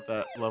cared about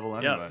that level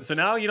anyway. Yeah, so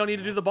now you don't need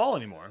to do the ball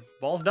anymore.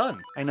 Ball's done.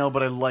 I know,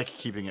 but I like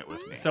keeping it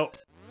with me. So...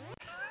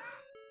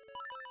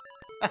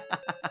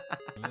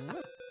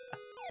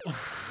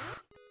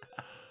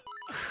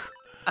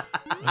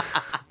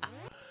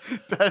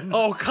 Ben's,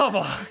 Oh, come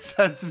on.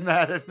 Ben's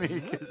mad at me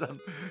because I'm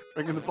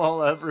bringing the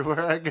ball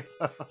everywhere I go.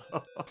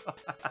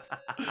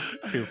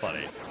 Too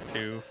funny.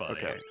 Too funny.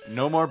 Okay,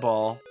 no more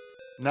ball.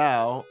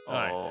 Now, All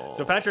right.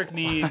 So Patrick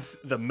needs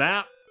the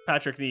map.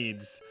 Patrick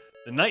needs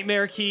the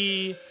nightmare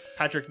key.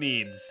 Patrick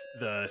needs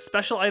the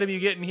special item you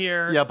get in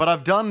here. Yeah, but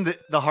I've done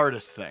the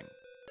hardest thing,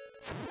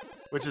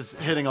 which is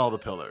hitting all the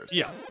pillars.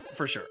 Yeah,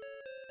 for sure.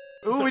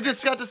 Ooh, we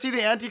just got to see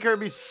the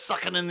anti-Kirby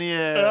sucking in the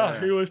air. Yeah,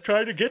 he was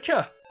trying to get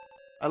you.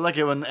 I like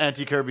it when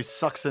anti-Kirby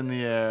sucks in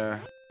the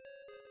air.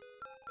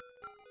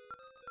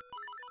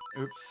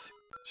 Oops.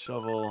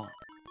 Shovel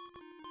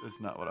is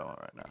not what I want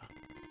right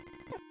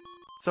now.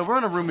 So we're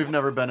in a room we've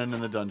never been in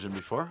the dungeon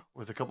before,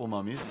 with a couple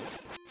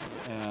mummies.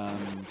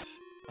 And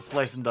I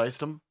sliced and diced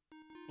them.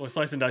 Well,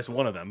 slice and dice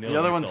one of them. The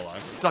other one's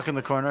still stuck in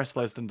the corner. I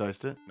sliced and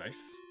diced it. alive.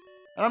 Nice.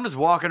 And I'm just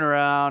walking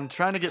around,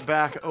 trying to get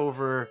back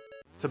over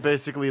to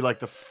basically like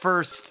the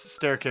first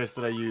staircase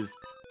that I used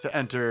to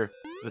enter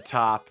the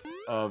top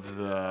of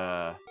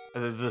the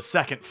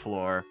second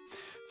floor,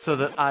 so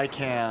that I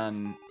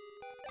can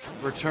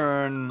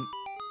return,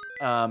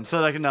 so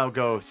that I can now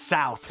go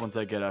south once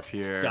I get up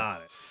here.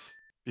 Got it.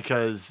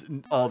 Because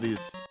all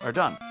these are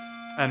done.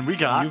 And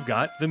You've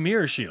got the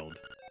mirror shield.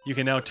 You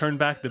can now turn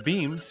back the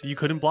beams you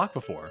couldn't block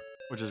before.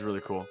 which is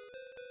really cool.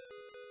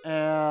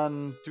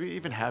 And do we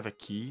even have a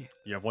key?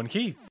 You have 1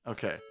 key.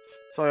 Okay.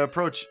 So I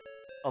approach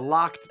a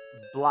locked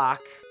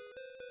block.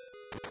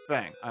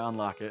 Bang. I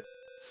unlock it.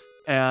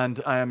 And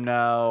I am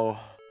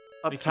now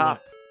up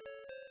top.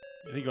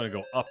 I think you want to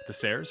go up the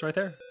stairs right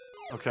there.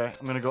 Okay.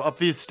 I'm going to go up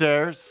these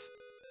stairs.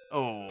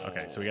 Oh.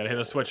 Okay, so we got to hit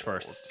a switch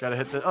first. Gotta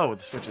hit the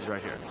switch is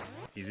right here.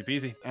 Easy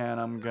peasy. And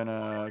I'm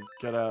gonna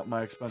get out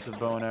my expensive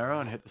bow and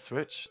arrow and hit the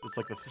switch. That's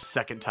like the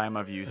second time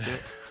I've used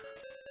it.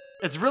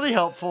 It's really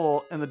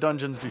helpful in the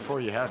dungeons before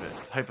you have it,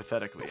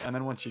 hypothetically. And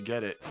then once you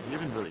get it, you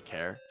even really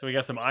care. So we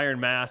got some iron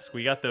mask.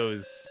 We got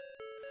those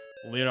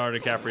Leonardo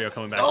DiCaprio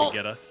coming back to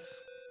get us.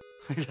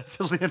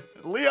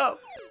 Leo,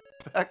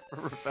 back for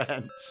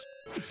revenge.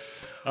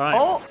 All right.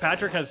 Oh!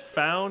 Patrick has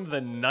found the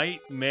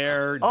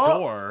nightmare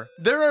door.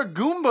 There are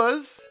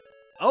Goombas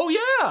Oh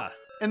yeah.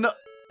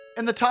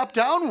 in the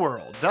top-down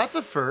world. That's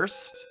a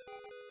first.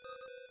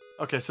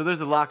 Okay, so there's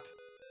the locked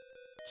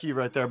key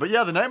right there. But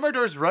yeah, the nightmare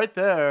door's right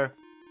there.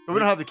 But we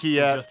don't have the key We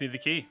yet. just need the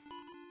key.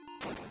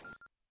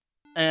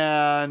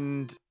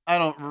 and I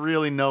don't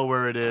really know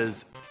where it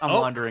is. I'm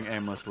wandering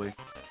aimlessly.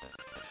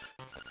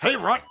 Hey,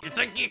 Runt, you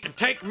think you can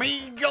take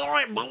me? All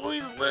right,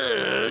 boys,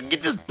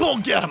 get this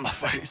bug out of my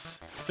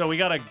face. So we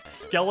got a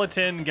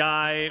skeleton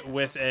guy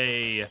with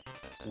a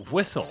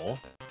whistle,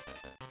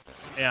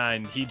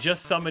 and he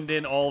just summoned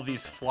in all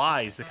these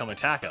flies to come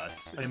attack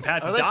us. And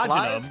Pat's Are they dodging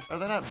flies? them. Are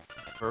they not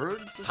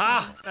birds or Ha!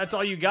 something? That's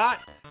all you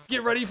got?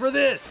 Get ready for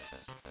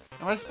this!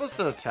 Am I supposed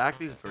to attack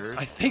these birds?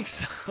 I think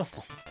so.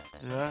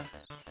 Yeah.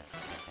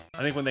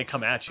 I think when they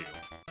come at you.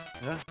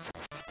 Yeah.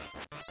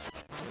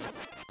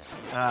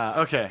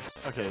 Okay.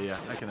 Okay, yeah,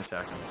 I can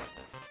attack him.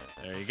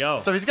 There you go.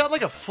 So he's got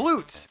like a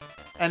flute,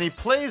 and he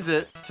plays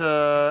it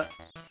to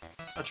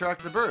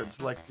attract the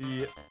birds, like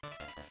the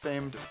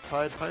famed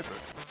Pied Piper.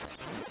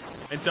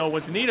 And so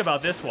what's neat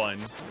about this one,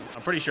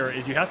 I'm pretty sure,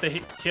 is you have to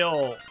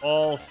kill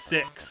all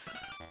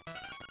 6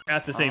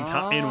 at the same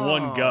time in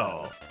one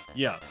go.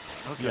 Yeah.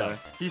 Okay. Yeah.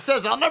 He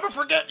says, "I'll never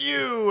forget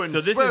you," and So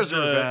this swears is the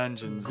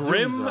revenge and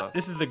Grim. zooms up.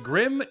 This is the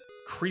Grim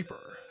Creeper.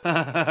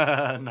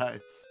 Nice.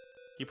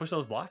 Can you push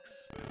those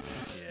blocks?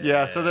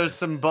 Yeah, so there's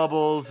some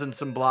bubbles and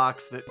some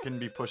blocks that can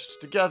be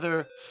pushed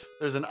together.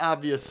 There's an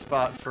obvious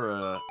spot for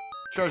a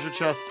treasure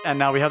chest, and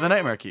now we have the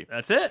nightmare key.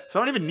 That's it.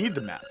 So I don't even need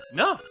the map.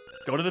 No.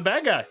 Go to the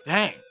bad guy.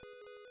 Dang.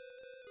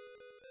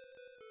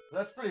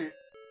 That's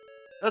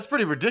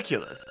pretty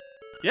ridiculous.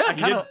 Yeah,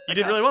 you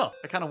did really well.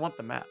 I kind of want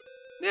the map.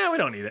 Yeah, we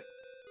don't need it.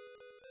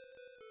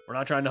 We're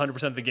not trying to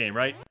 100% the game,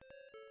 right?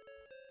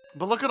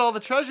 But look at all the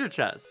treasure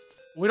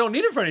chests. We don't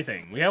need it for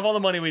anything. We have all the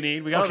money we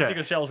need. We got all the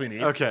secret shells we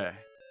need. Okay.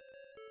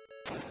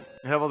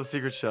 We have all the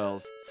secret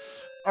shells.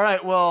 All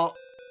right, well,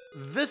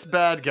 this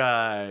bad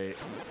guy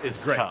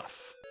is great.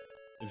 tough.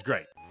 It's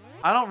great.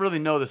 I don't really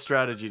know the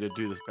strategy to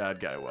do this bad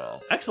guy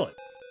well. Excellent.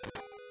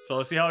 So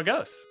let's see how it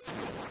goes.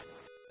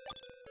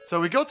 So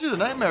we go through the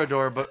nightmare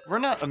door, but we're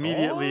not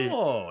immediately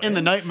Oh, in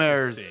the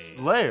nightmare's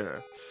interesting.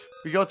 lair.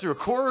 We go through a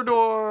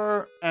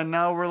corridor, and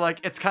now we're like,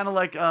 it's kind of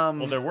like Well,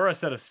 there were a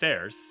set of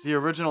stairs. the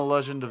original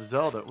Legend of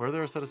Zelda. Were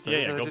there a set of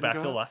stairs? Yeah, that I go didn't back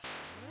to the up? left.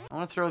 I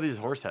want to throw these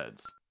horse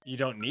heads. You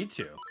don't need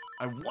to.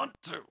 I want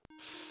to.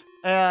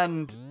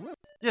 And,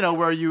 you know,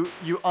 where you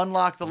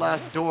unlock the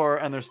last door,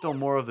 and there's still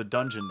more of the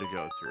dungeon to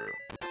go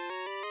through.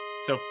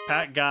 So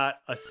Pat got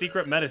a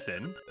secret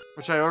medicine.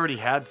 Which I already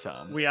had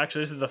some.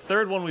 This is the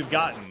 3rd one we've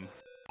gotten.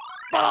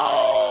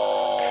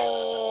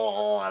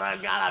 Oh, and I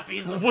got a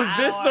piece of Was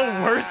this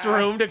the worst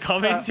room to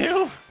come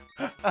into?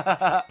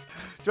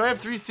 Do I have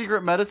 3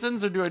 secret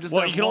medicines, or do I just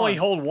Well, have you can one? only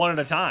hold one at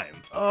a time.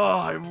 Oh,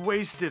 I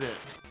wasted it.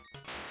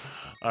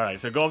 All right,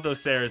 so go up those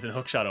stairs and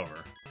hookshot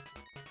over.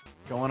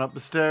 Going up the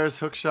stairs,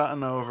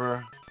 hookshotting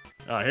over.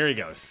 Oh, here he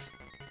goes.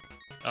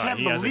 All right, Can't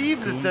he has a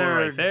believe that Goomba there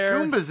are right there.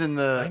 Goombas in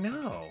the... I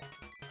know.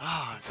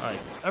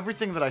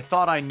 Everything that I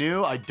thought I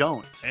knew, I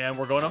don't. And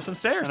we're going up some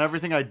stairs. And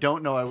everything I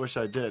don't know, I wish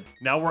I did.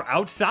 Now we're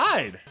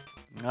outside.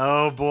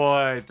 Oh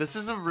boy, this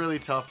is a really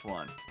tough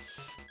one.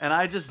 And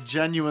I just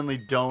genuinely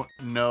don't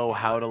know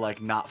how to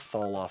like not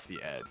fall off the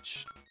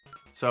edge.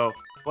 So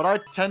what I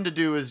tend to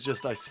do is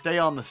just I stay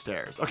on the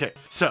stairs. Okay,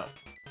 so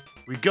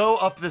we go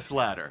up this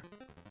ladder.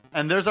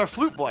 And there's our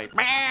flute boy.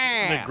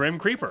 The Grim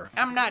Creeper.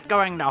 I'm not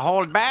going to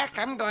hold back.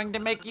 I'm going to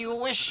make you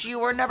wish you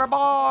were never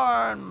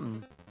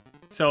born.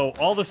 So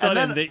all of a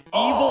sudden, then- the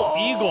evil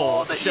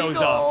eagle the shows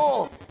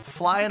eagle! up,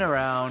 Flying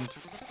around.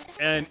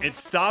 and it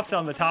stops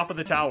on the top of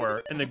the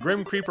tower, and the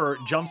Grim Creeper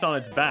jumps on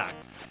its back.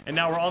 And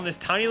now we're on this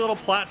tiny little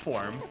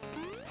platform,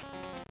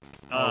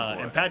 boy.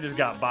 and Pat just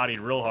got bodied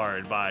real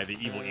hard by the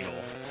evil eagle.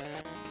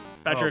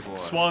 Patrick boy.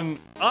 swung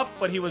up,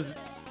 but he was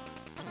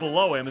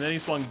below him, and then he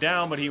swung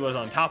down, but he was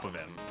on top of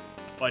him.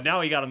 But now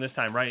he got him this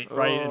time right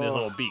in his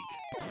little beak.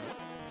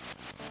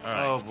 All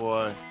right. Oh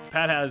boy.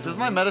 Pat has. Does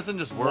my medicine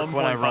just work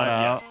when I 1.5, run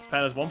out? Yes.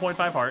 Pat has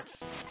 1.5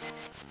 hearts.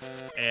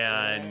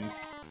 And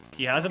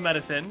he has a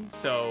medicine,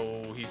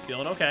 so he's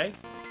feeling okay.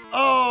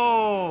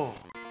 Oh!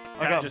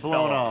 I Cat got just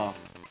blown fell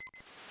off.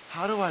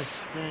 How do I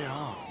stay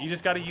on? You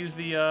just got to use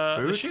the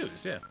Boots?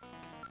 shoes. Yeah.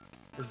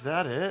 Is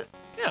that it?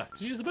 Yeah,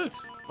 just use the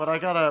boots. But I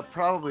gotta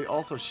probably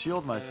also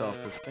shield myself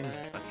because things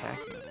attack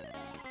me.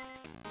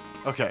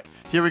 Okay,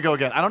 here we go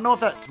again. I don't know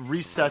if that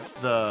resets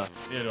the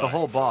Neither do the I.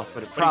 whole boss,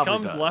 but it But he probably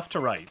comes does. left to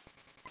right.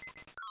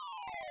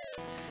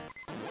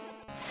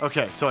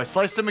 Okay, so I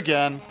sliced him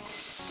again.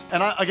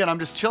 And I'm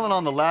just chilling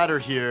on the ladder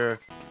here,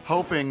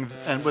 hoping,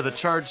 and with a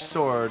charged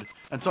sword.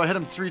 And so I hit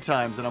him 3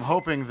 times, and I'm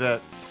hoping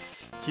that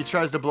he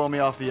tries to blow me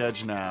off the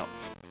edge now.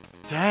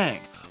 Dang.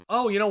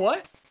 Oh, you know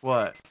what?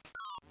 What?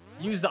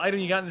 Use the item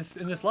you got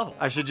in this level.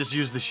 I should just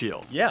use the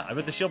shield. Yeah, I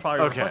bet the shield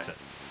probably Okay. reflects it.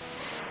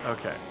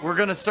 Okay, we're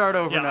gonna start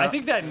over Yeah, now. I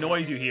think that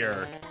noise you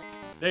hear.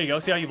 There you go.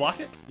 See how you blocked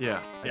it? Yeah,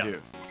 Yeah. I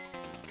do.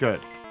 Good.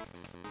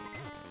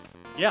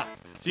 Yeah.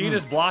 So you Hmm. can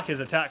just block his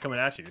attack coming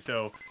at you.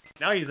 So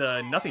now he's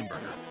a nothing burger.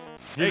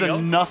 There He's you a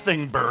go.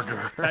 nothing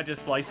burger. Pat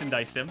just sliced and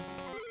diced him.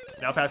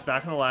 Now Pat's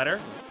back on the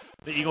ladder.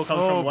 The eagle comes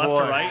Oh, from left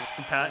boy. to right.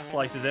 And Pat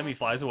slices him. He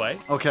flies away.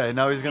 Okay,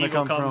 now he's gonna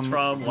Eagle come comes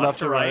from from left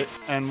to right,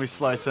 and we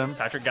slice him.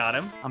 Patrick got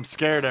him. I'm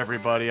scared,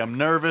 everybody. I'm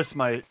nervous.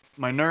 My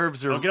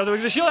nerves are. Don't get out the way,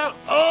 get the shield out.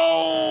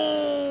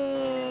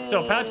 Oh!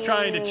 So Pat's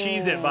trying to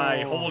cheese it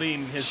by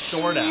holding his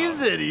sword out.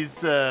 Cheese it, he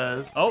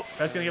says. Oh,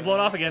 Pat's gonna get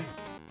blown off again.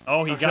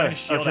 Oh, he got his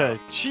shield out.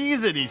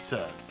 Cheese it, he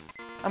says.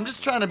 I'm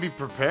just trying to be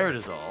prepared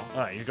is all.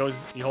 All right,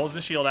 he holds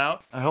the shield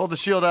out. I hold the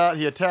shield out,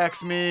 he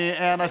attacks me,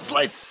 and I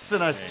slice,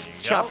 and I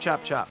chop.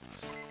 All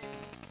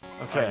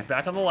right, he's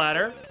back on the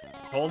ladder,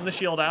 holding the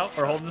shield out,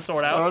 or holding the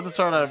sword out. Hold the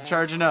sword out, I'm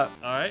charging up.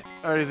 All right.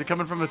 All right, is it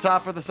coming from the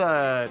top or the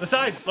side? The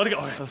side, let it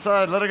go. The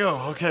side, let it go.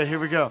 Okay, here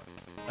we go.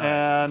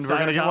 And we're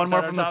going to get one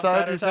more from the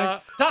side, do you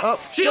think? Top,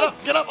 oh, shield.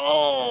 Get up.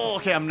 Oh,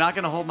 okay, I'm not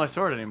going to hold my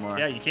sword anymore.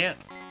 Yeah, you can't.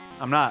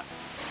 I'm not.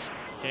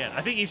 You can't.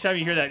 I think each time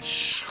you hear that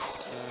shh,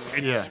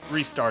 it's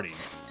restarting.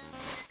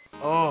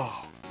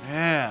 Oh,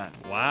 man.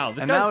 Wow,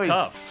 this and guy's now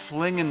tough. He's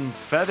flinging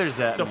feathers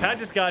at me. So Pat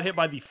just got hit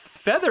by the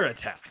feather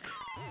attack.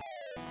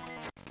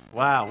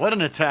 Wow, what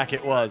an attack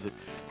it was. It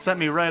sent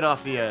me right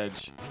off the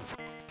edge.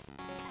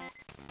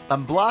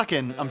 I'm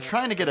blocking. I'm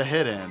trying to get a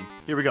hit in.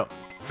 Here we go.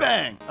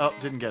 Bang! Oh,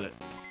 didn't get it.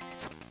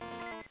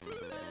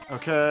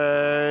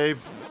 Okay.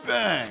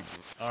 Bang!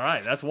 All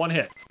right, that's one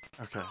hit.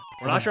 Okay.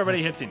 We're not sure how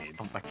many hits he needs.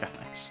 Oh my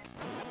gosh.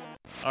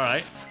 All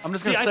right. I'm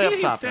just going to stay up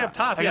top. Stay up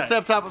top. I can stay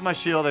up top with my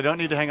shield. I don't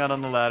need to hang out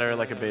on the ladder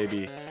like a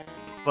baby.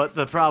 But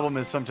the problem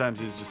is sometimes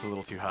he's just a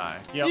little too high.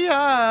 Yep.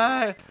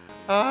 Yeah,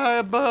 high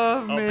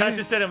above me. Pat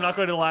just said I'm not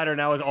going to the ladder.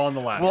 Now is on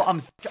the ladder. Well,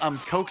 I'm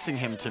coaxing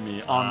him to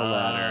me on the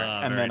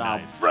ladder, and then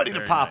nice. I'm ready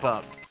to pop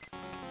up.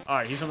 All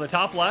right, he's on the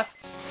top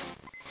left.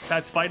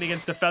 Pat's fighting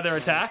against the feather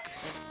attack,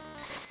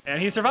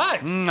 and he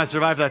survived. I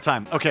survived that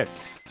time. Okay,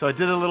 so I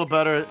did a little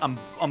better. I'm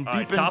beeping.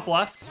 Right, top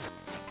left.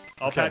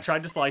 Oh, Okay. Pat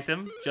tried to slice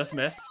him, just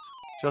missed.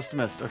 Just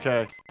missed.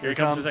 Okay. Here he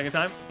comes the second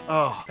time.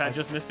 Oh, Pat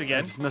just missed again.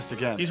 I just missed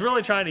again. He's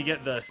really trying to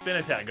get the spin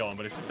attack going,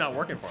 but it's just not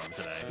working for him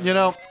today. You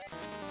know,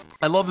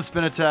 I love the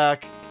spin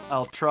attack.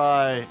 I'll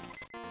try,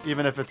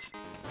 even if it's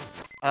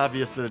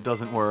obvious that it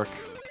doesn't work.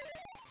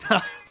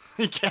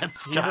 He can't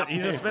stop.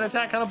 He's a spin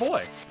attack kind of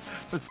boy.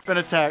 The spin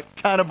attack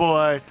kind of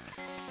boy.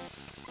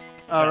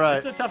 All right.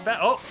 It's a tough bat.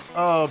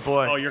 Oh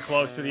boy. Oh, you're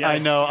close to the edge. I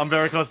know. I'm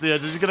very close to the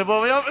edge. Is he gonna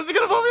blow me off?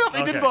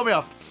 He didn't blow me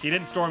off. He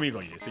didn't storm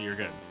eagle you, so you're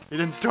good. He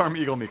didn't storm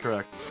eagle me,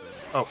 correct?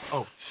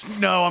 Oh.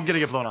 No, I'm gonna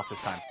get blown off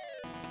this time.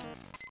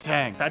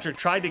 Dang. Patrick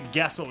tried to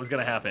guess what was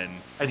gonna happen.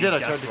 I did. I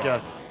tried to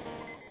guess.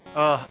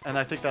 And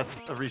I think that's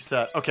a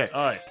reset. Okay.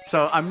 All right.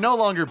 So I'm no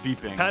longer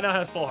beeping. Pat now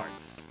has full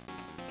hearts.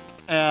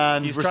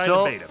 And He's we're trying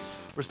still to bait him.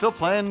 we're still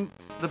playing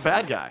the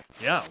bad guy.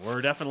 Yeah,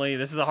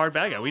 this is a hard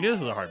bad guy. We knew this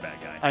was a hard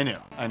bad guy. I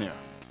knew.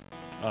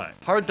 All right.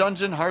 Hard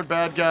dungeon, hard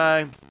bad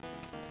guy.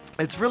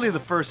 It's really the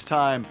first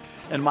time,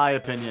 in my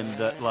opinion,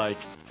 that like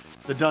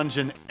the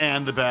dungeon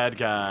and the bad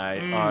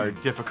guy are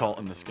difficult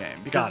in this game.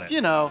 Because,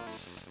 you know,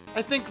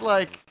 I think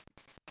like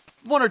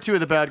one or two of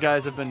the bad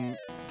guys have been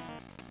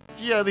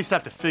at least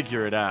have to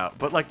figure it out.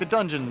 But like the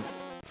dungeons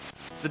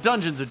are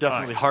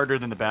definitely harder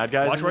than the bad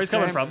guys. Watch where he's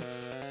coming from.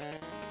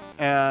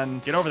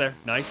 And get over there.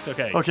 Nice.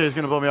 Okay. Okay, he's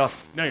gonna blow me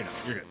off. No, you're not.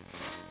 You're good.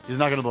 He's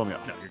not gonna blow me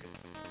off. No, you're good.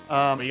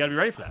 But you gotta be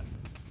ready for that.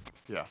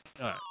 Yeah.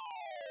 All right.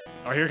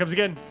 All right, here it comes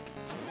again.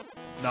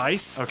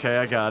 Nice. Okay,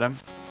 I got him.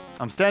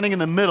 I'm standing in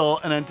the middle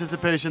in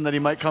anticipation that he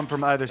might come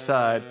from either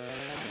side.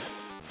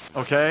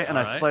 Okay, and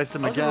I sliced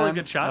him again. That was a really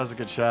good shot. That was a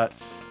good shot.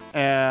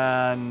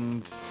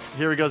 And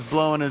here he goes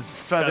blowing his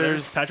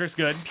feathers. Patrick's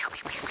good.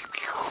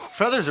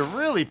 Feathers are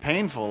really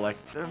painful. Like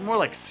they're more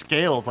like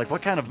scales. Like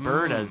what kind of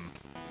bird has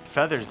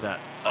feathers that?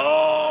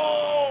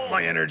 Oh,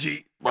 my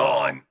energy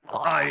gone.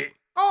 I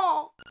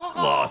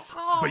lost,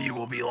 but you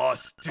will be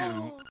lost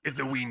too if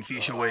the winged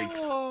fish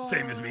awakes.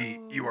 Same as me,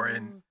 you are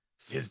in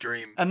his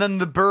dream. And then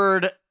the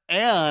bird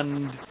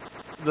and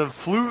the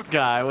flute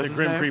guy, what's his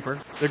Grim name? Creeper.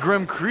 The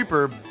Grim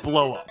Creeper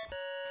blow up.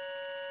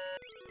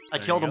 I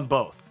killed them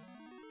both.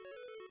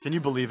 Can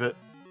you believe it?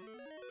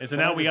 And so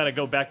now we got to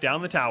go back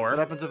down the tower. What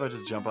happens if I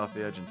just jump off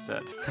the edge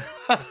instead?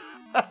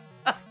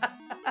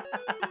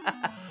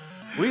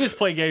 We just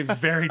play games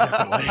very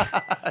differently.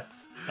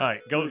 All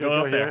right, go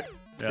up there.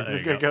 Yeah,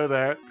 there you go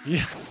there.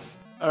 Yeah.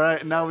 All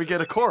right, now we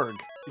get a korg.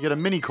 You get a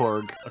mini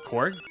korg. A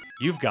korg?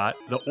 You've got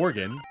the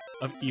organ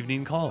of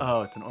evening calm.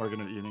 Oh, it's an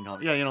organ of evening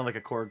calm. Yeah, you know, like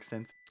a korg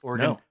synth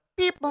organ. No.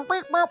 Beep, boop,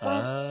 beep, boop,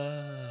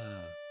 boop.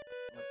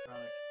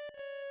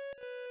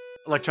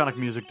 Electronic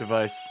music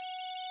device.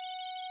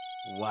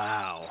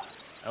 Wow.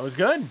 That was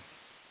good.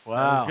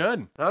 Wow. That was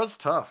good. That was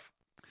tough.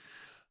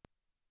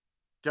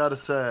 Gotta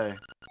say.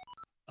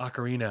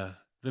 Ocarina.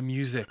 The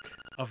music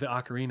of the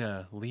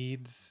ocarina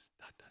leads.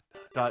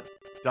 Dot.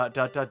 Oh,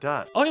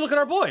 hey, look at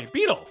our boy,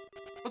 Beetle.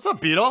 What's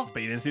up, Beetle?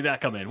 But you didn't see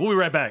that come in. We'll be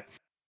right back.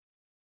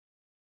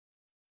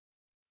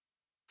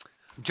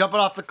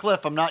 Jumping off the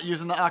cliff. I'm not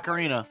using the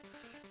ocarina.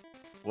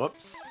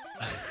 Whoops.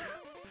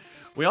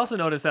 We also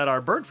noticed that our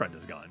bird friend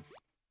is gone.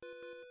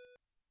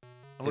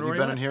 Have you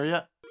been in here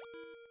yet?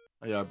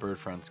 Oh, yeah, our bird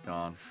friend's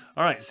gone.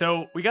 All right,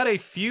 so we got a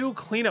few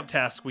cleanup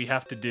tasks we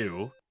have to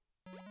do.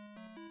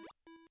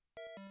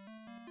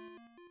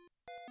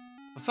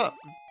 What's up?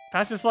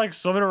 Pat's just like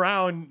swimming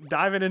around,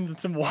 diving into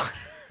some water.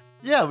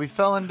 Yeah, we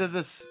fell into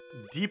this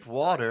deep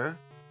water,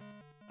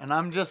 And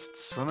I'm just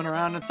swimming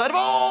around inside of,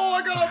 oh,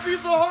 I got a piece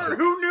of heart.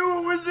 Who knew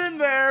it was in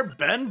there?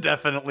 Ben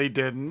definitely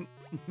didn't.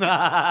 But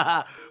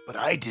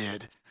I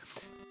did.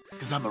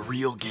 Because I'm a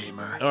real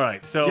gamer. All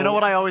right, so... You know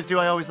what I always do?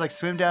 I always like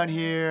swim down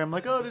here. I'm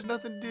like, oh, there's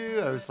nothing to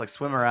do. I just like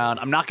swim around.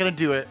 I'm not going to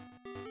do it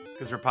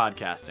because we're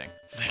podcasting.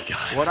 Thank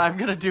God. What I'm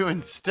going to do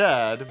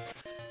instead...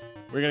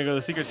 We're going to go to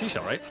the secret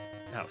seashell, right?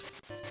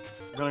 House.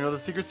 We're going to go to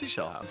the secret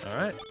seashell house. All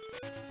right.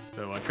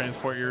 So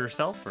transport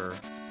yourself, or...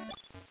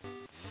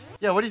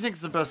 Yeah, what do you think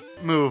is the best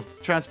move?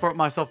 Transport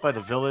myself by the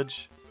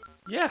village?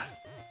 Yeah.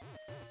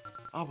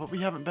 Oh, but we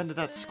haven't been to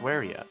that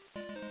square yet.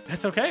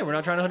 That's okay. We're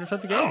not trying to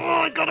 100% the game.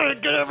 Oh, I gotta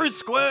get every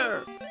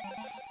square.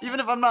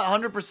 Even if I'm not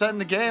 100% in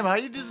the game, how are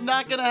you just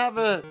not gonna have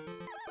a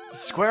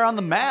square on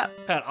the map?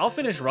 Pat, I'll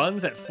finish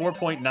runs at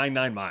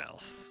 4.99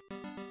 miles.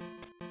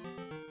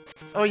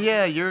 Oh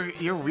yeah,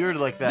 you're weird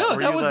like that. No, where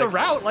that you, was like, the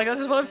route. Like,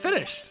 that's just what I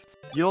finished.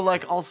 You'll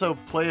like also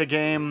play a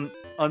game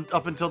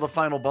up until the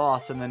final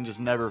boss and then just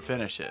never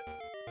finish it.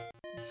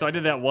 So I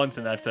did that once,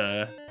 and that's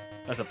a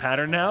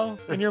pattern now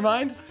in your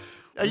mind?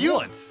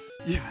 Once.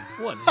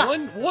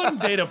 One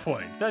data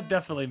point. That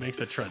definitely makes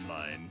a trend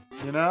line.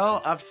 You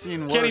know, I've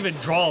seen worse. Can't even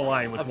draw a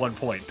line with 1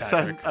 point,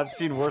 Patrick. I've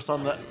seen worse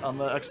on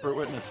the expert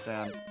witness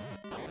stand.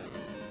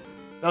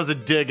 That was a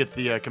dig at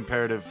the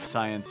comparative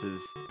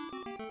sciences,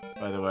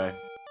 by the way.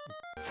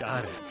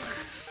 Got it.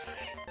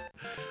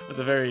 That's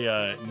a very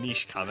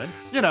niche comment.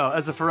 You know,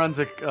 as a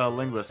forensic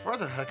linguist, where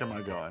the heck am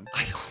I going?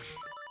 I don't.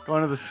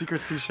 Going to the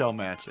secret seashell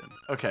mansion.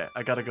 Okay,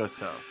 I gotta go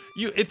so.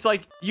 It's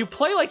like you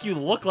play like you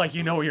look like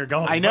you know where you're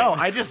going. I know.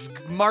 I just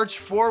march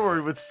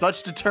forward with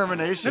such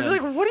determination. I'm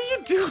just like, what are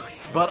you doing?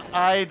 But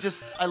I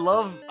just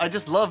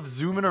love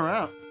zooming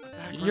around.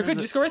 You're good.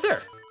 Just go right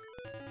there.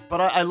 But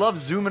I love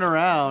zooming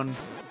around.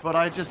 But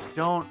I just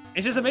don't.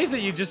 It's just amazing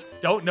that you just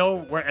don't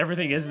know where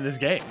everything is in this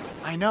game.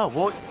 I know.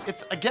 Well,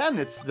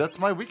 that's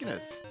my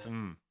weakness.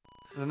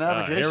 The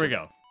navigation. Here we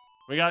go.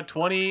 We got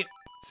 20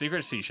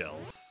 secret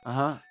seashells.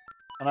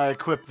 And I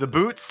equip the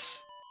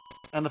boots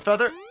and the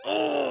feather.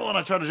 Oh, and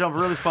I try to jump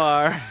really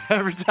far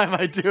every time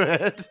I do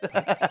it.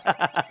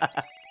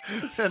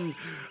 And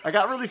I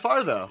got really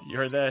far, though. You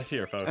heard that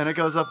here, folks. And it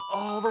goes up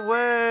all the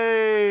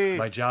way.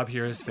 My job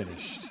here is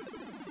finished.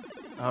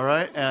 All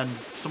right, and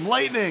some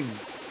lightning.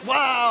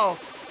 Wow.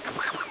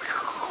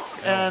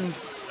 And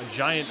a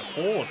giant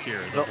hole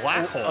appears, a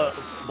black hole.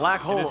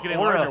 Black hole. It's getting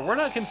aura. larger. We're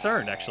not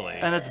concerned, actually.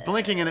 And it's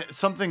blinking, and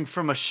something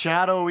from a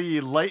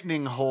shadowy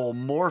lightning hole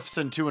morphs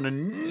into an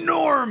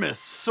enormous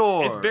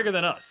sword. It's bigger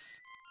than us.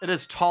 It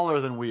is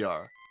taller than we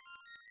are.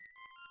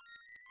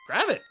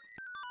 Grab it.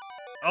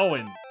 Oh,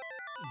 and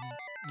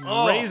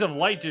rays of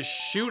light just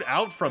shoot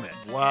out from it.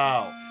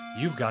 Wow.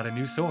 You've got a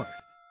new sword.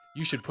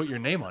 You should put your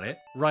name on it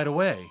right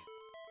away.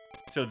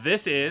 So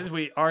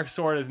our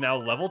sword is now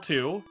level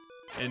 2.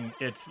 And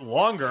it's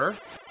longer.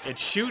 It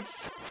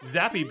shoots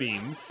zappy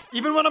beams.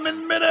 Even when I'm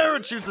in midair,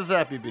 it shoots a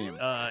zappy beam.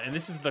 And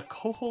this is the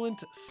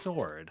Koholint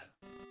sword.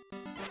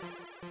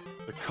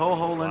 The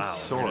Koholint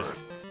sword.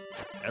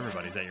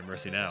 Everybody's at your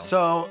mercy now.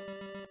 So,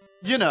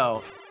 you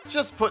know,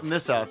 just putting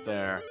this out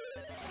there,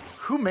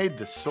 who made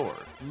this sword?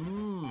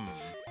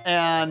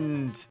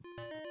 And,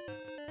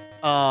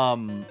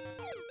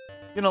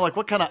 you know, like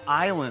what kind of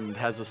island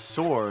has a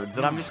sword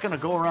that I'm just going to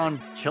go around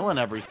killing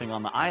everything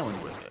on the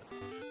island with it?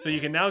 So you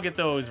can now get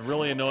those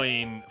really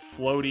annoying,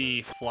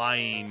 floaty,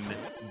 flying,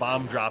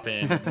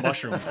 bomb-dropping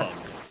mushroom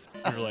punks.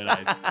 It's really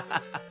nice.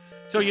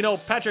 So, you know,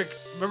 Patrick,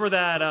 remember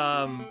that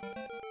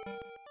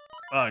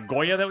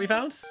Goya that we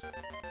found?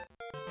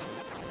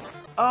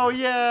 Oh,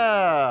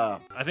 yeah.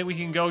 I think we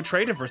can go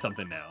trade him for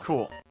something now.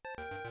 Cool.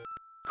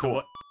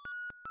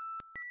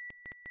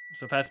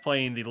 So Pat's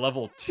playing the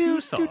level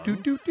 2 song,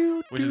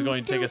 which is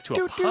going to take us to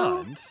a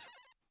pond.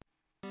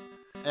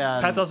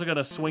 And Pat's also going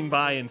to swing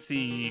by and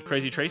see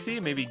Crazy Tracy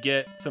and maybe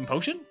get some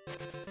potion.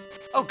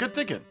 Oh, good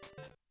thinking.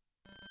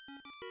 I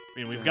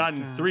mean, we've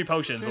gotten 3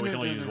 potions, but we can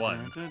only use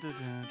 1.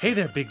 Hey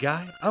there, big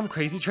guy. I'm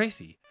Crazy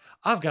Tracy.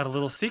 I've got a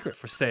little secret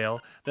for sale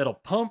that'll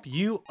pump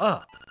you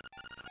up.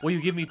 Will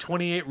you give me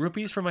 28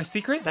 rupees for my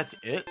secret? That's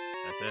it?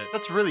 That's it.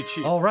 That's really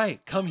cheap. All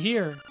right, come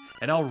here,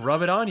 and I'll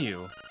rub it on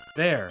you.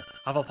 There,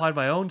 I've applied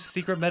my own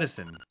secret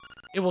medicine.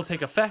 It will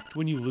take effect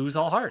when you lose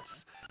all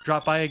hearts.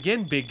 Drop by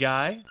again, big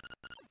guy.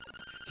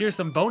 Here's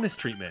some bonus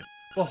treatment.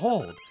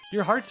 Behold,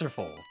 your hearts are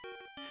full.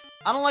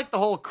 I don't like the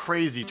whole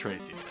Crazy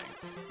Tracy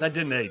thing. That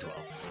didn't age well.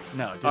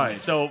 No, it didn't. All right,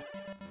 so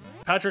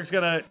Patrick's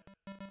gonna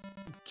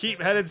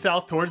keep headed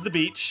south towards the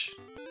beach.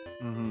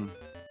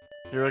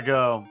 Here we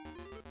go.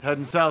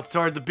 Heading south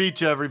toward the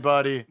beach,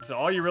 everybody. So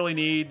all you really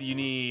need, you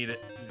need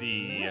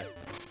the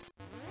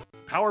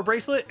power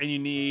bracelet and you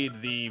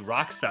need the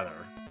Rock's Feather.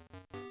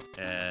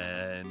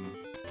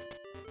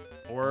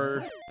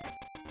 Or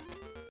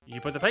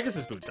you put the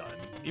Pegasus boots on.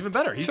 Even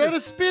better. Try to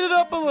speed it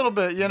up a little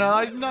bit, you know?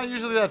 I'm not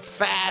usually that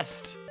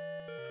fast.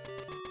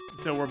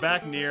 So we're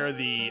back near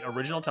the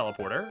original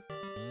teleporter.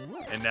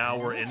 And now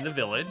we're in the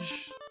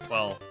village.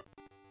 Well,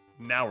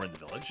 now we're in the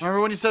village.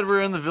 Remember when you said we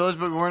were in the village,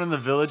 but we weren't in the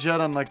village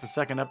yet on like the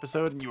second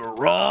episode, and you were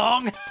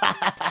wrong?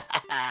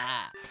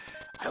 I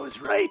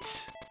was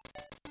right.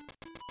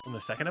 On the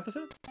second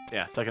episode?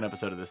 Yeah, second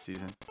episode of this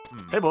season.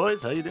 Hmm. Hey,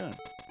 boys, how you doing?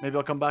 Maybe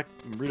I'll come back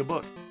and read a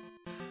book.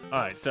 All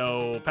right,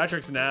 so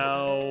Patrick's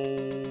now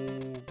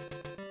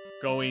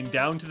going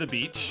down to the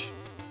beach,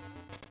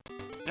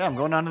 Yeah, I'm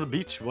going down to the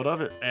beach. What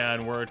of it?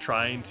 and we're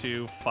trying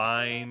to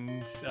find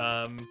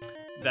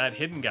that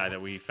hidden guy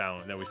that we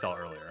saw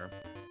earlier.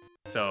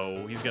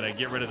 So he's gonna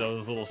get rid of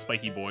those little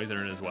spiky boys that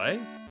are in his way.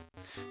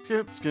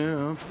 Scoop,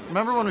 scoop.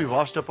 Remember when we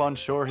washed up on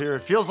shore here?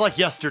 It feels like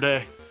yesterday.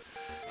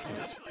 It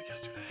does feel like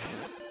yesterday.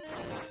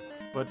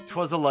 But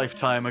 'twas a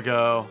lifetime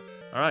ago.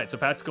 All right, so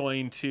Pat's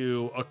going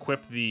to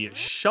equip the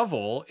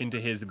shovel into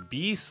his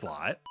B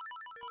slot.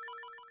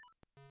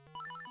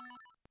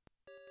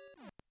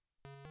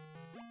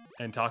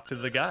 And talk to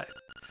the guy.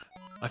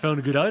 I found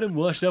a good item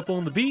washed up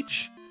on the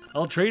beach.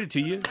 I'll trade it to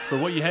you for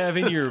what you have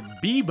in your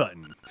B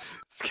button.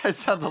 This guy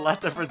sounds a lot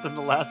different than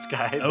the last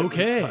guy. that we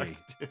Okay.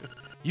 talked to.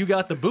 You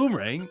got the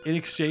boomerang in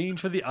exchange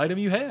for the item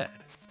you had.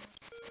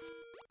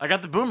 I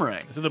got the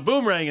boomerang. So the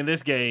boomerang in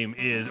this game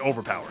is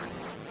overpowered.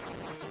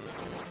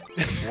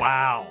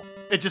 Wow.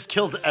 It just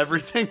kills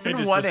everything It in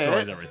just one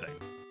destroys hit. everything.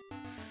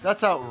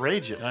 That's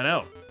outrageous. I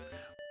know.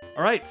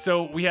 All right,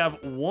 so we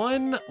have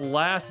one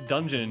last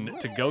dungeon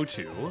to go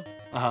to,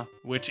 Uh-huh.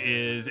 which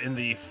is in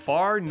the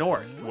far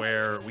north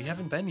where we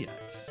haven't been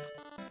yet.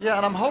 Yeah,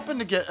 and I'm hoping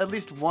to get at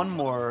least one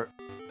more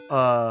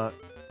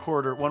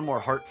one more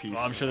heart piece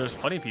Well, I'm sure there's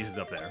plenty of pieces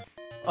up there.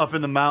 up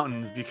in the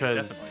mountains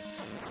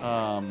because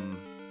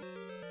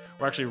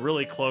We're actually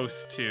really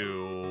close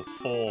to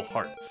full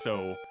heart,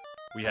 so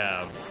we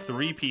have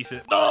 3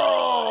 pieces.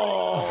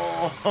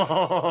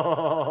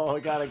 Oh,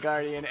 got a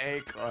guardian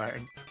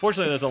acorn.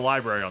 Fortunately, there's a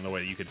library on the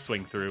way that you could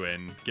swing through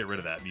and get rid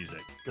of that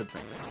music. Good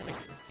thing.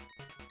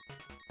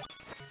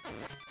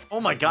 Oh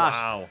my gosh.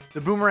 Wow.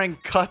 The boomerang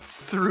cuts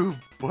through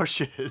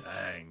bushes.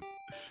 Dang.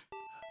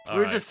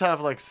 We just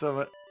have like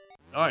so.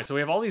 All right, so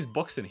we have all these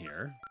books in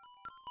here.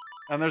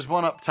 And there's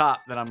one up top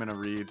that I'm gonna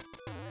read.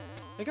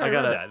 I think I I read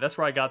gotta- that. That's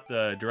where I got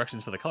the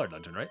directions for the color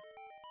dungeon, right?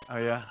 Oh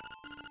yeah.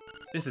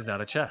 This is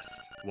not a chest.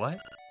 What?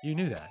 You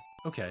knew that.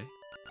 Okay.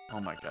 Oh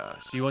my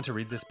gosh. Do you want to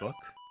read this book?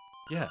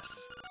 Yes.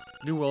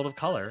 New World of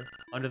Color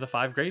under the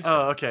 5 gravestones.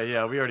 Oh, okay.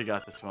 Yeah, we already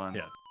got this one.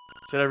 Yeah.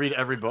 Should I read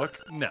every book?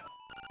 No.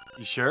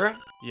 You sure?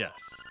 Yes.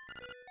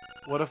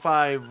 What if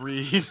I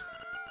read?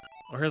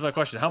 Well, here's my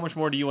question. How much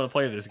more do you want to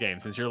play this game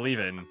since you're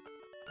leaving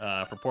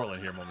for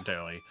Portland here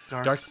momentarily?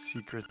 Dark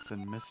Secrets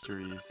and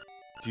Mysteries.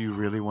 Do you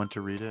really want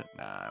to read it?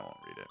 Nah, I won't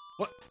read it.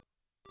 What?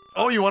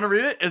 Oh, you want to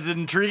read it? Is it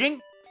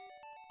intriguing?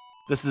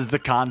 This is the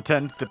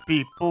content that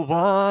people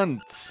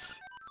want.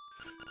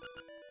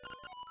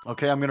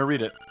 Okay, I'm going to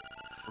read it.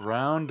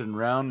 Round and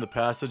round the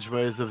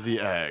passageways of the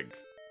egg.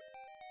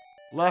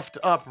 Left,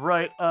 up,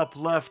 right, up,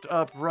 left,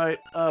 up, right,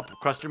 up.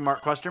 Question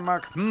mark, question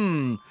mark.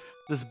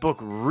 This book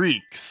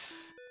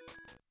reeks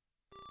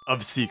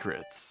of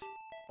secrets.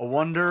 I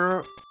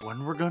wonder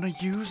when we're going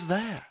to use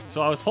that.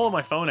 So I was pulling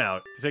my phone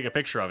out to take a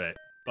picture of it,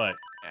 but...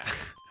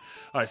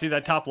 All right, see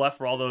that top left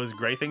where all those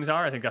gray things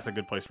are? I think that's a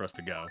good place for us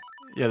to go.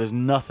 Yeah, there's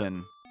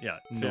nothing. Yeah,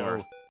 so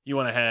North. you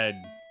want to head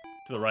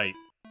to the right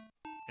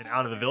and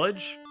out of the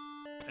village,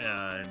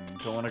 and...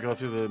 Don't want to go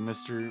through the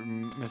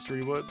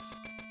mystery woods?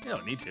 You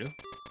don't need to.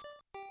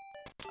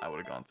 I would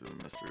have gone through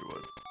the mystery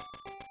woods.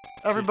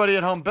 Everybody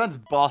at home, Ben's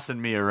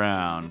bossing me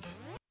around.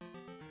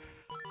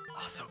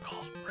 Also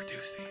called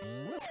producing.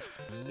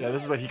 Yeah,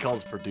 this is what he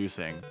calls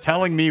producing.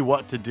 Telling me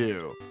what to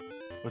do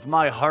with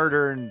my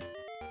hard-earned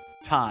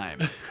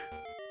time.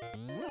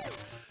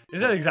 Is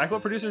that exactly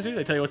what producers do?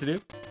 They tell you what to do?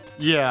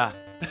 Yeah.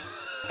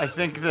 I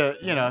think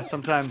that,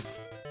 sometimes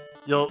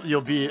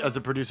you'll be, as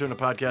a producer in a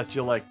podcast,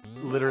 you'll like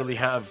literally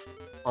have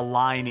a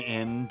line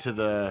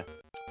into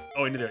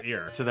into their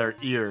ear. to their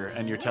ear,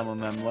 and you're telling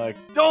them like,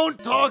 don't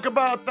talk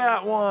about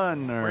that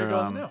one. Or, Where are you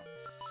going now?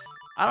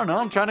 I don't know.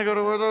 I'm trying to go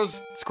to where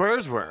those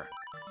squares were.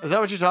 Is that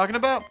what you're talking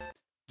about?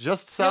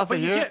 Just south but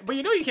of you here? can't, but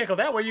you can't go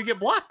that way. You get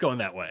blocked going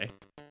that way.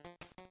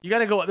 You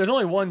gotta go. There's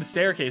only one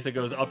staircase that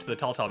goes up to the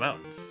tall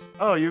mountains.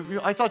 Oh,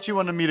 I thought you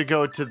wanted me to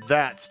go to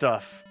that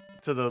stuff,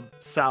 to the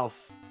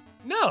south.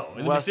 No,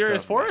 in the West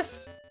mysterious of me.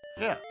 forest.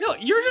 Yeah. No,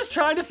 you're just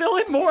trying to fill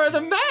in more of the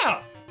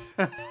map.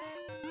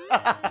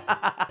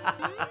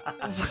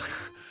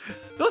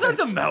 Those aren't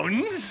the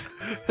mountains.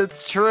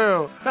 It's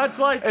true. That's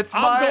like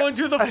I'm going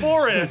to the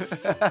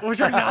forest, which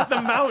are not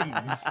the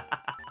mountains.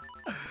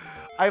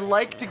 I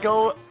like to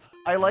go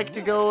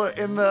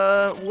in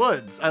the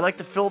woods. I like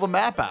to fill the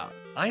map out.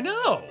 I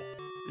know.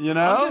 You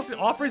know? I'm just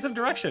offering some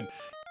direction.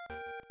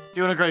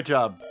 Doing a great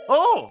job.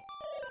 Oh!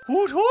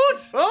 Hoot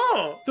hoot!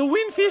 Oh! The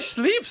windfish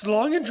sleeps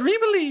long and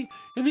dreamily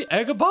in the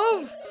egg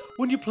above.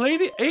 When you play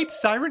the 8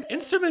 siren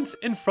instruments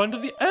in front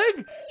of the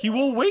egg, he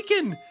will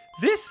waken.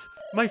 This,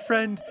 my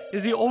friend,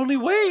 is the only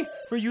way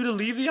for you to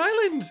leave the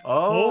island.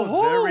 Oh, Ho,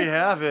 ho. there we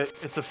have it.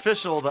 It's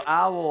official. The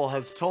owl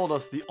has told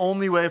us the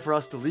only way for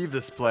us to leave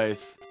this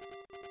place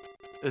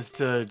is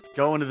to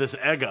go into this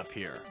egg up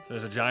here.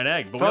 There's a giant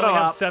egg, but Photo we only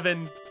have op.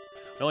 7.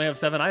 We only have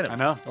 7 items. I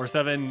know. Or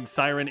 7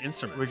 siren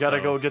instruments. We gotta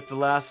so go get the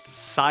last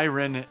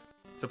siren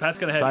So Pat's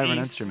gonna head Siren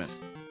east. instrument.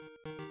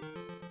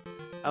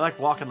 I like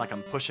walking like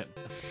I'm pushing.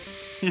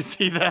 You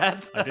see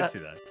that? I did see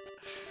that.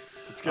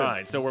 It's good. All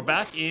right, so we're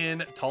back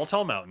in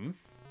Tall Mountain.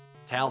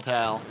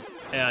 Tal.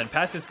 And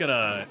Pat's just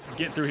gonna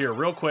get through here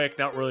real quick,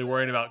 not really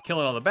worrying about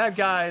killing all the bad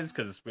guys,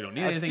 because we don't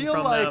need anything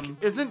from them.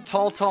 Isn't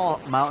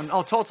Tall Mountain?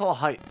 Oh, Tall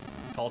Heights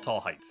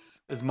Tall Heights.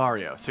 is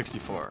Mario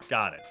 64.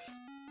 Got it.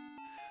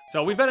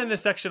 So we've been in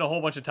this section a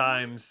whole bunch of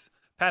times.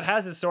 Pat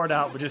has his sword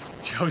out, but just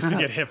chose to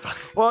get hit by.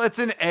 Well, it's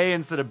in A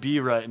instead of B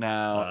right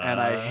now, and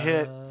I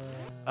hit,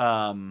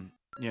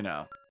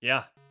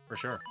 Yeah, for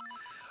sure.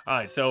 All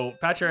right, so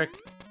Patrick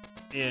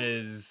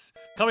is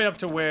coming up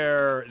to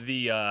where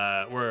the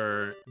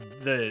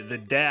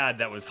dad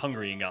that was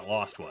hungry and got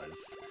lost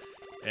was,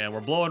 and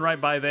we're blowing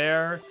right by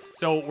there.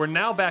 So we're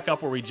now back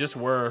up where we just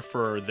were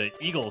for the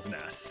eagle's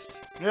nest.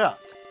 Yeah.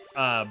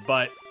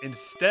 But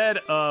instead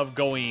of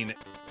going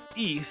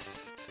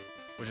east,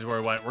 which is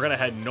where we went, we're gonna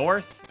head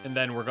north, and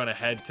then we're gonna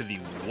head to the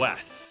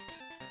west.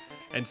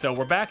 And so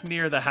we're back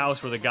near the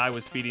house where the guy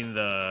was feeding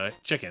the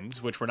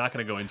chickens, which we're not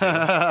going to go into.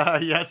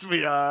 Yes,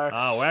 we are.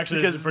 Oh, well, actually,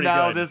 because this is pretty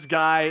now good. this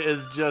guy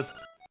is just,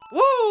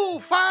 woo!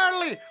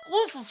 Finally,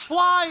 this is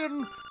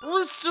flying.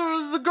 Rooster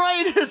is the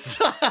greatest.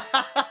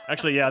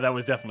 Actually, yeah, that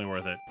was definitely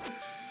worth it.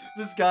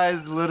 This guy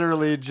is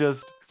literally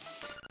just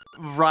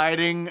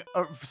riding,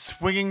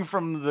 swinging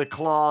from the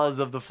claws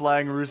of the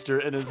flying rooster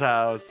in his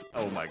house.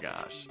 Oh my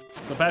gosh.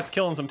 So Pat's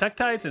killing some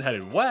Tektites and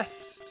headed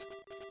west.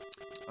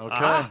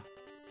 Okay.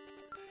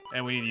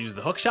 And we need to use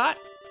the hook shot.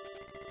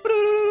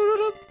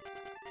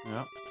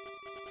 Yep.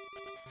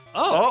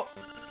 Oh.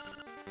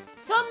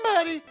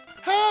 Somebody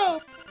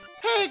help!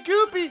 Hey,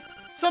 Goopy!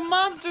 Some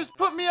monsters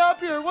put me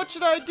up here. What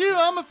should I do?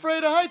 I'm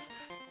afraid of heights.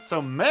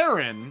 So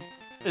Marin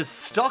is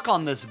stuck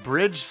on this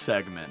bridge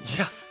segment.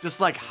 Yeah. Just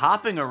like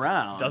hopping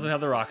around. Doesn't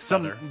have the rock's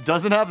feather.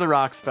 Doesn't have the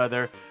rock's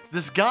feather.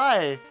 This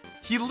guy,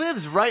 he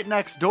lives right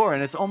next door,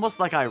 and it's almost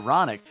like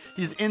ironic.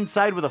 He's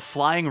inside with a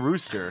flying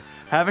rooster,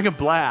 having a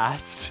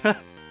blast.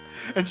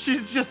 And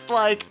she's just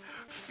like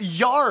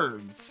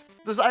yards.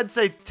 I'd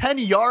say 10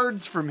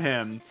 yards from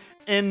him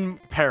in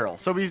peril.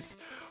 So we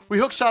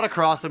hook shot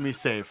across and we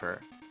save her.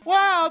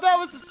 Wow, that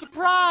was a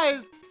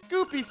surprise.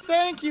 Goopy,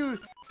 thank you. ...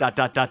 Say,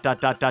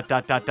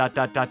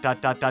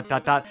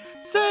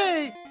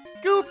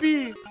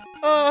 Goopy,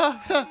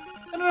 I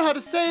don't know how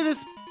to say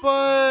this,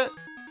 but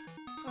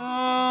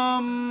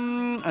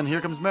and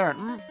here comes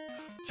Marin.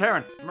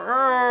 Taryn.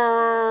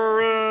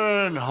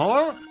 Marin,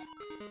 huh?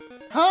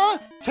 Huh?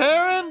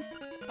 Taryn?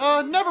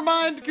 Never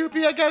mind,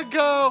 Goopy, I gotta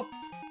go.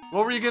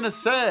 What were you gonna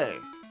say?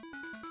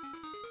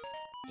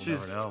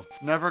 She's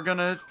never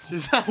gonna.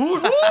 She's.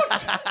 Hoot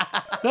hoot!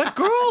 That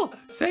girl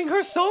sang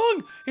her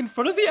song in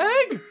front of the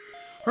egg.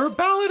 Her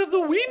ballad of the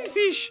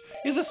windfish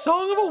is a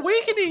song of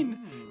awakening.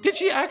 Did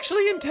she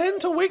actually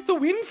intend to wake the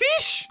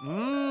windfish?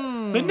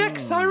 The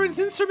next siren's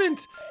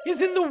instrument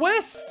is in the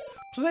west.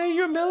 Play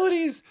your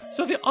melodies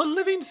so the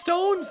unliving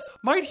stones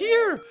might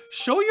hear.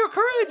 Show your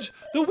courage.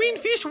 The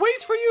windfish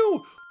waits for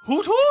you.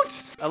 Hoot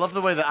hoot! I love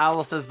the way the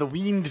owl says the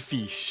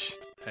windfish.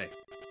 Hey,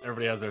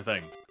 everybody has their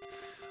thing.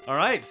 All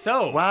right,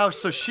 so. Wow,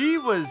 so she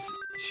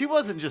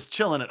wasn't just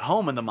chilling at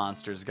home when the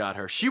monsters got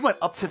her. She went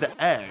up to the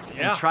egg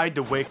and tried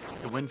to wake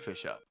the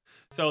windfish up.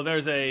 So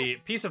there's a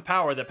piece of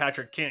power that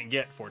Patrick can't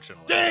get,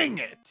 fortunately. Dang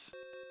it!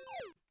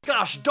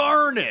 Gosh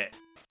darn it!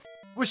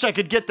 Wish I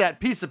could get that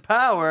piece of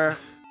power.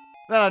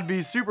 Then I'd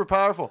be super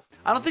powerful.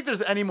 I don't think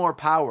there's any more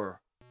power,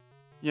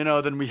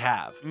 than we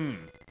have.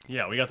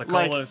 Yeah, we got the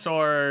Colin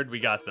sword. We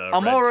got the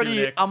I'm red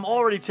tunic.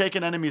 already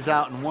taking enemies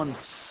out in one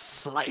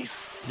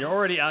slice. You're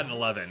already at an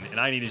 11, and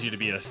I needed you to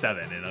be at a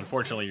 7, and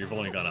unfortunately, you've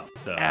only gone up.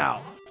 So.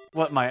 Ow!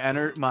 What my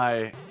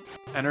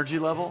energy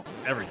level?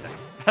 Everything.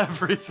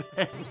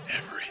 Everything.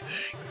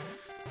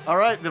 All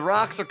right, the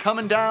rocks are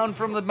coming down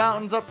from the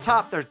mountains up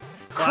top. They're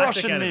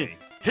crushing me,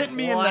 hitting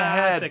me in the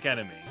head. Classic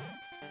enemy.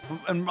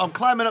 And I'm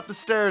climbing up the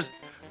stairs,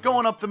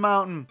 going up the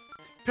mountain,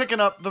 picking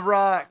up the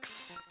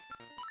rocks,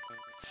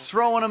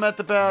 throwing them at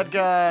the bad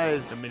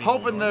guys,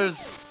 hoping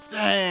there's.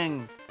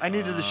 Dang, I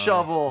needed the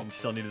shovel. You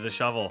still needed the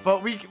shovel.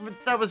 But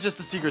that was just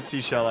a secret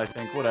seashell, I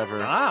think.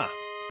 Whatever.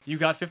 You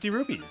got 50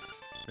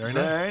 rupees. Very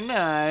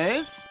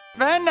nice.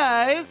 Very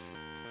nice.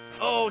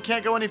 Oh,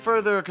 can't go any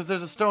further because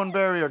there's a stone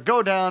barrier.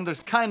 Go down.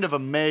 There's kind of a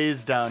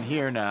maze down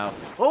here now.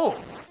 Oh.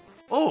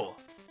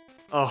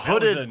 A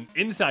hooded an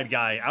inside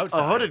guy outside.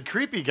 A hooded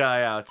creepy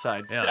guy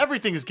outside. Yeah.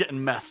 Everything's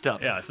getting messed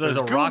up. Yeah, so there's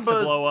a rock to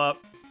blow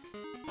up.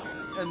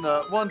 In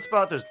the one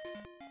spot, there's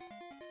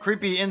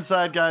creepy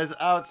inside guys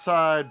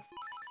outside.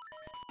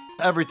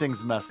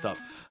 Everything's messed up.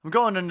 I'm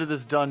going into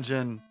this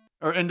dungeon,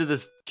 or into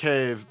this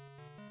cave,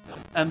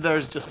 and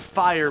there's just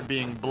fire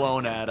being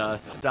blown at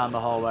us down the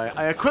hallway.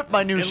 I equip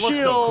my new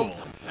shield. Looks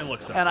so cool. It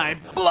looks so and cool. I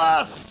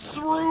blast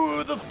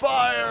through the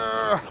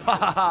fire.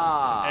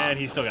 And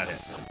he still got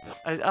hit.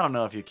 I don't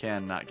know if you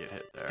can not get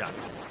hit there. Got it.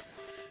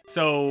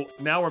 So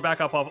now we're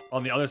back up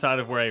on the other side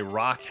of where a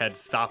rock had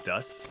stopped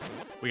us.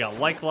 We got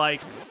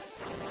likes.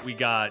 We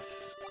got.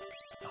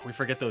 We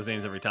forget those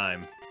names every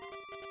time.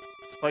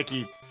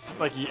 Spiky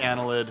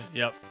annelid.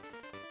 Yep.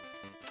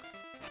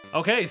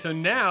 Okay, so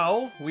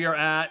now we are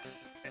at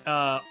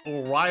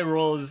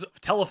Ryro's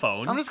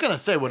telephone. I'm just gonna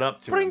say what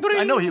up to Bring, him. bring.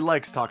 I know he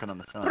likes talking on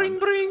the phone. Bring,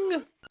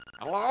 bring.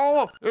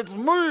 Hello, it's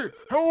me,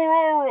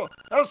 Hilary.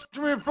 Ask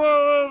me about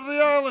out of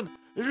the island.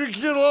 If you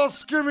get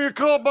lost, give me a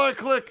call by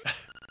click.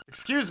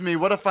 Excuse me,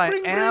 what if I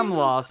Bring, am bring.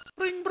 lost?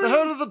 Bring, The bring.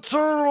 head of the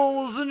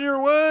turtle is in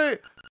your way.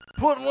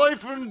 Put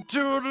life into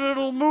it and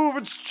it'll move.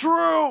 It's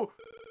true.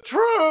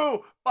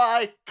 True.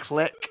 By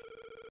click.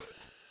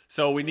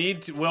 So we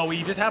need to,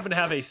 we just happen to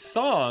have a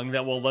song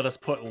that will let us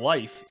put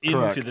life into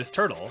Correct. this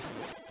turtle.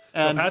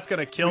 And so Pat's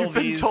gonna kill we've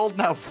been these. told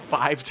now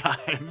 5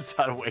 times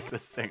how to wake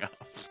this thing up.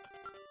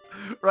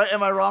 Right?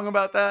 Am I wrong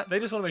about that? They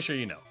just want to make sure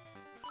you know.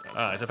 All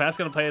right, so Pat's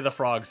gonna play the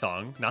frog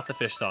song, not the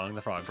fish song,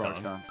 the frog, Frog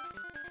song. song.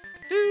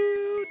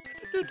 Do,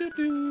 do, do,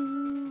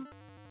 do.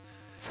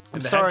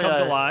 And the sorry head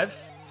comes I- alive.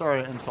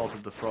 Sorry I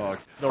insulted the frog.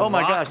 The oh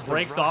my rock gosh. the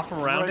breaks rock off from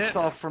around breaks it,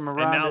 off from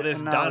around and now it, this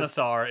and now it's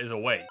dinosaur is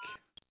awake.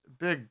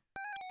 Big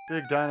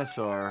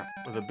dinosaur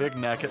with a big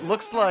neck. It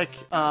looks like,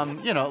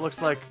 it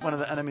looks like one of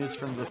the enemies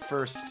from the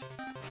first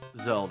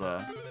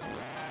Zelda.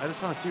 I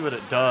just want to see what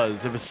it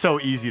does. It was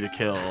so easy to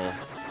kill.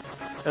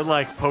 It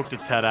like poked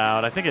its head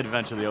out. I think it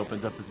eventually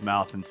opens up its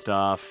mouth and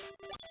stuff.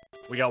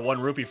 We got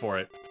 1 rupee for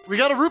it. We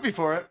got a rupee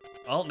for it.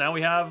 Well, now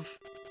we have.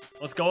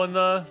 Let's go in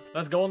the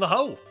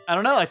hole. I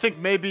don't know. I think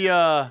maybe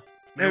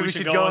we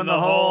should go in the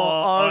hole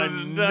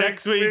on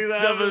next week's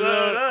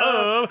episode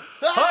of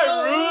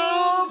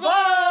Hyrule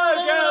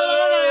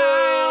Podcast.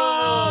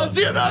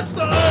 See you next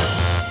time.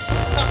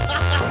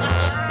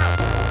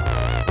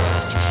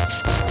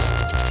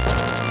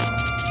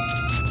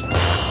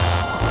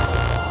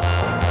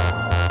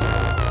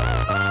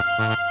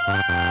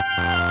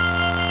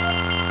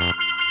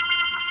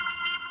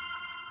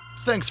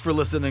 Thanks for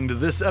listening to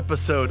this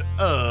episode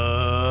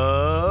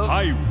of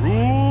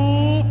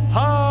Hyrule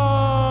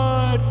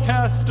Podcaster.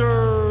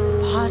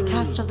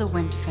 Podcast of the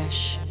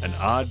Windfish. An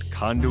Odd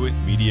Conduit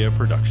Media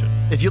production.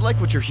 If you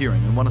like what you're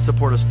hearing and want to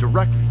support us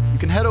directly, you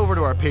can head over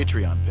to our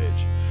Patreon page.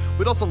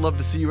 We'd also love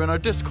to see you in our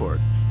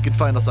Discord. You can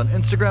find us on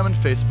Instagram and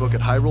Facebook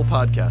at Hyrule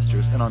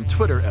Podcasters and on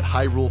Twitter at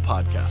Hyrule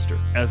Podcaster.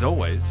 As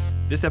always,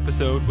 this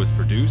episode was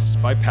produced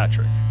by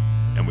Patrick,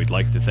 and we'd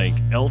like to thank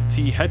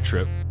LT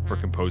Headtrip for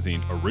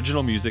composing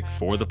original music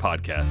for the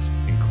podcast,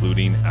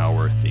 including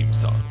our theme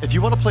song. If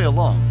you want to play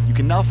along, you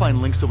can now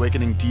find Link's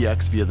Awakening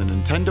DX via the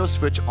Nintendo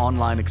Switch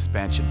Online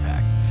Expansion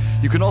Pack.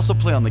 You can also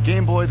play on the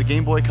Game Boy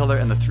Color,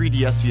 and the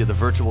 3DS via the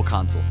Virtual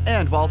Console.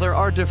 And while there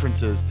are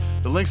differences,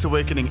 the Link's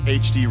Awakening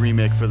HD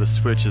remake for the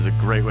Switch is a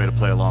great way to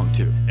play along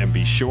too. And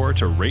be sure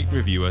to rate and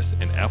review us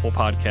in Apple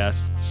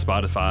Podcasts,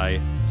 Spotify,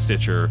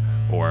 Stitcher,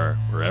 or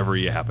wherever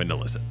you happen to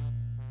listen.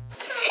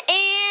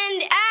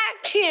 And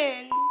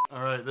action!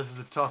 All right, this is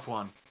a tough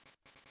one.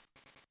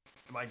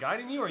 Am I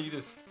guiding you, or are you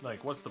just,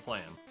 what's the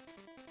plan?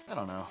 I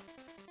don't know.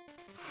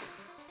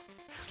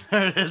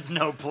 There is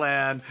no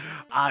plan.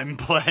 I'm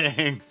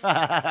playing.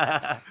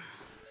 I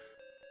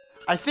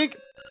think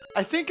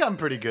I'm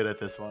pretty good at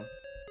this one.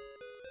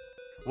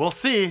 We'll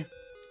see.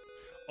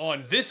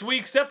 On this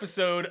week's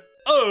episode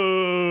of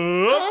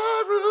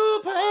Hyrule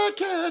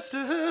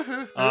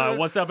Podcaster.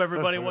 What's up,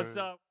 everybody? What's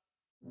up?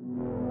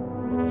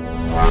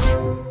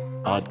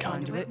 Odd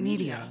Conduit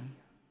Media.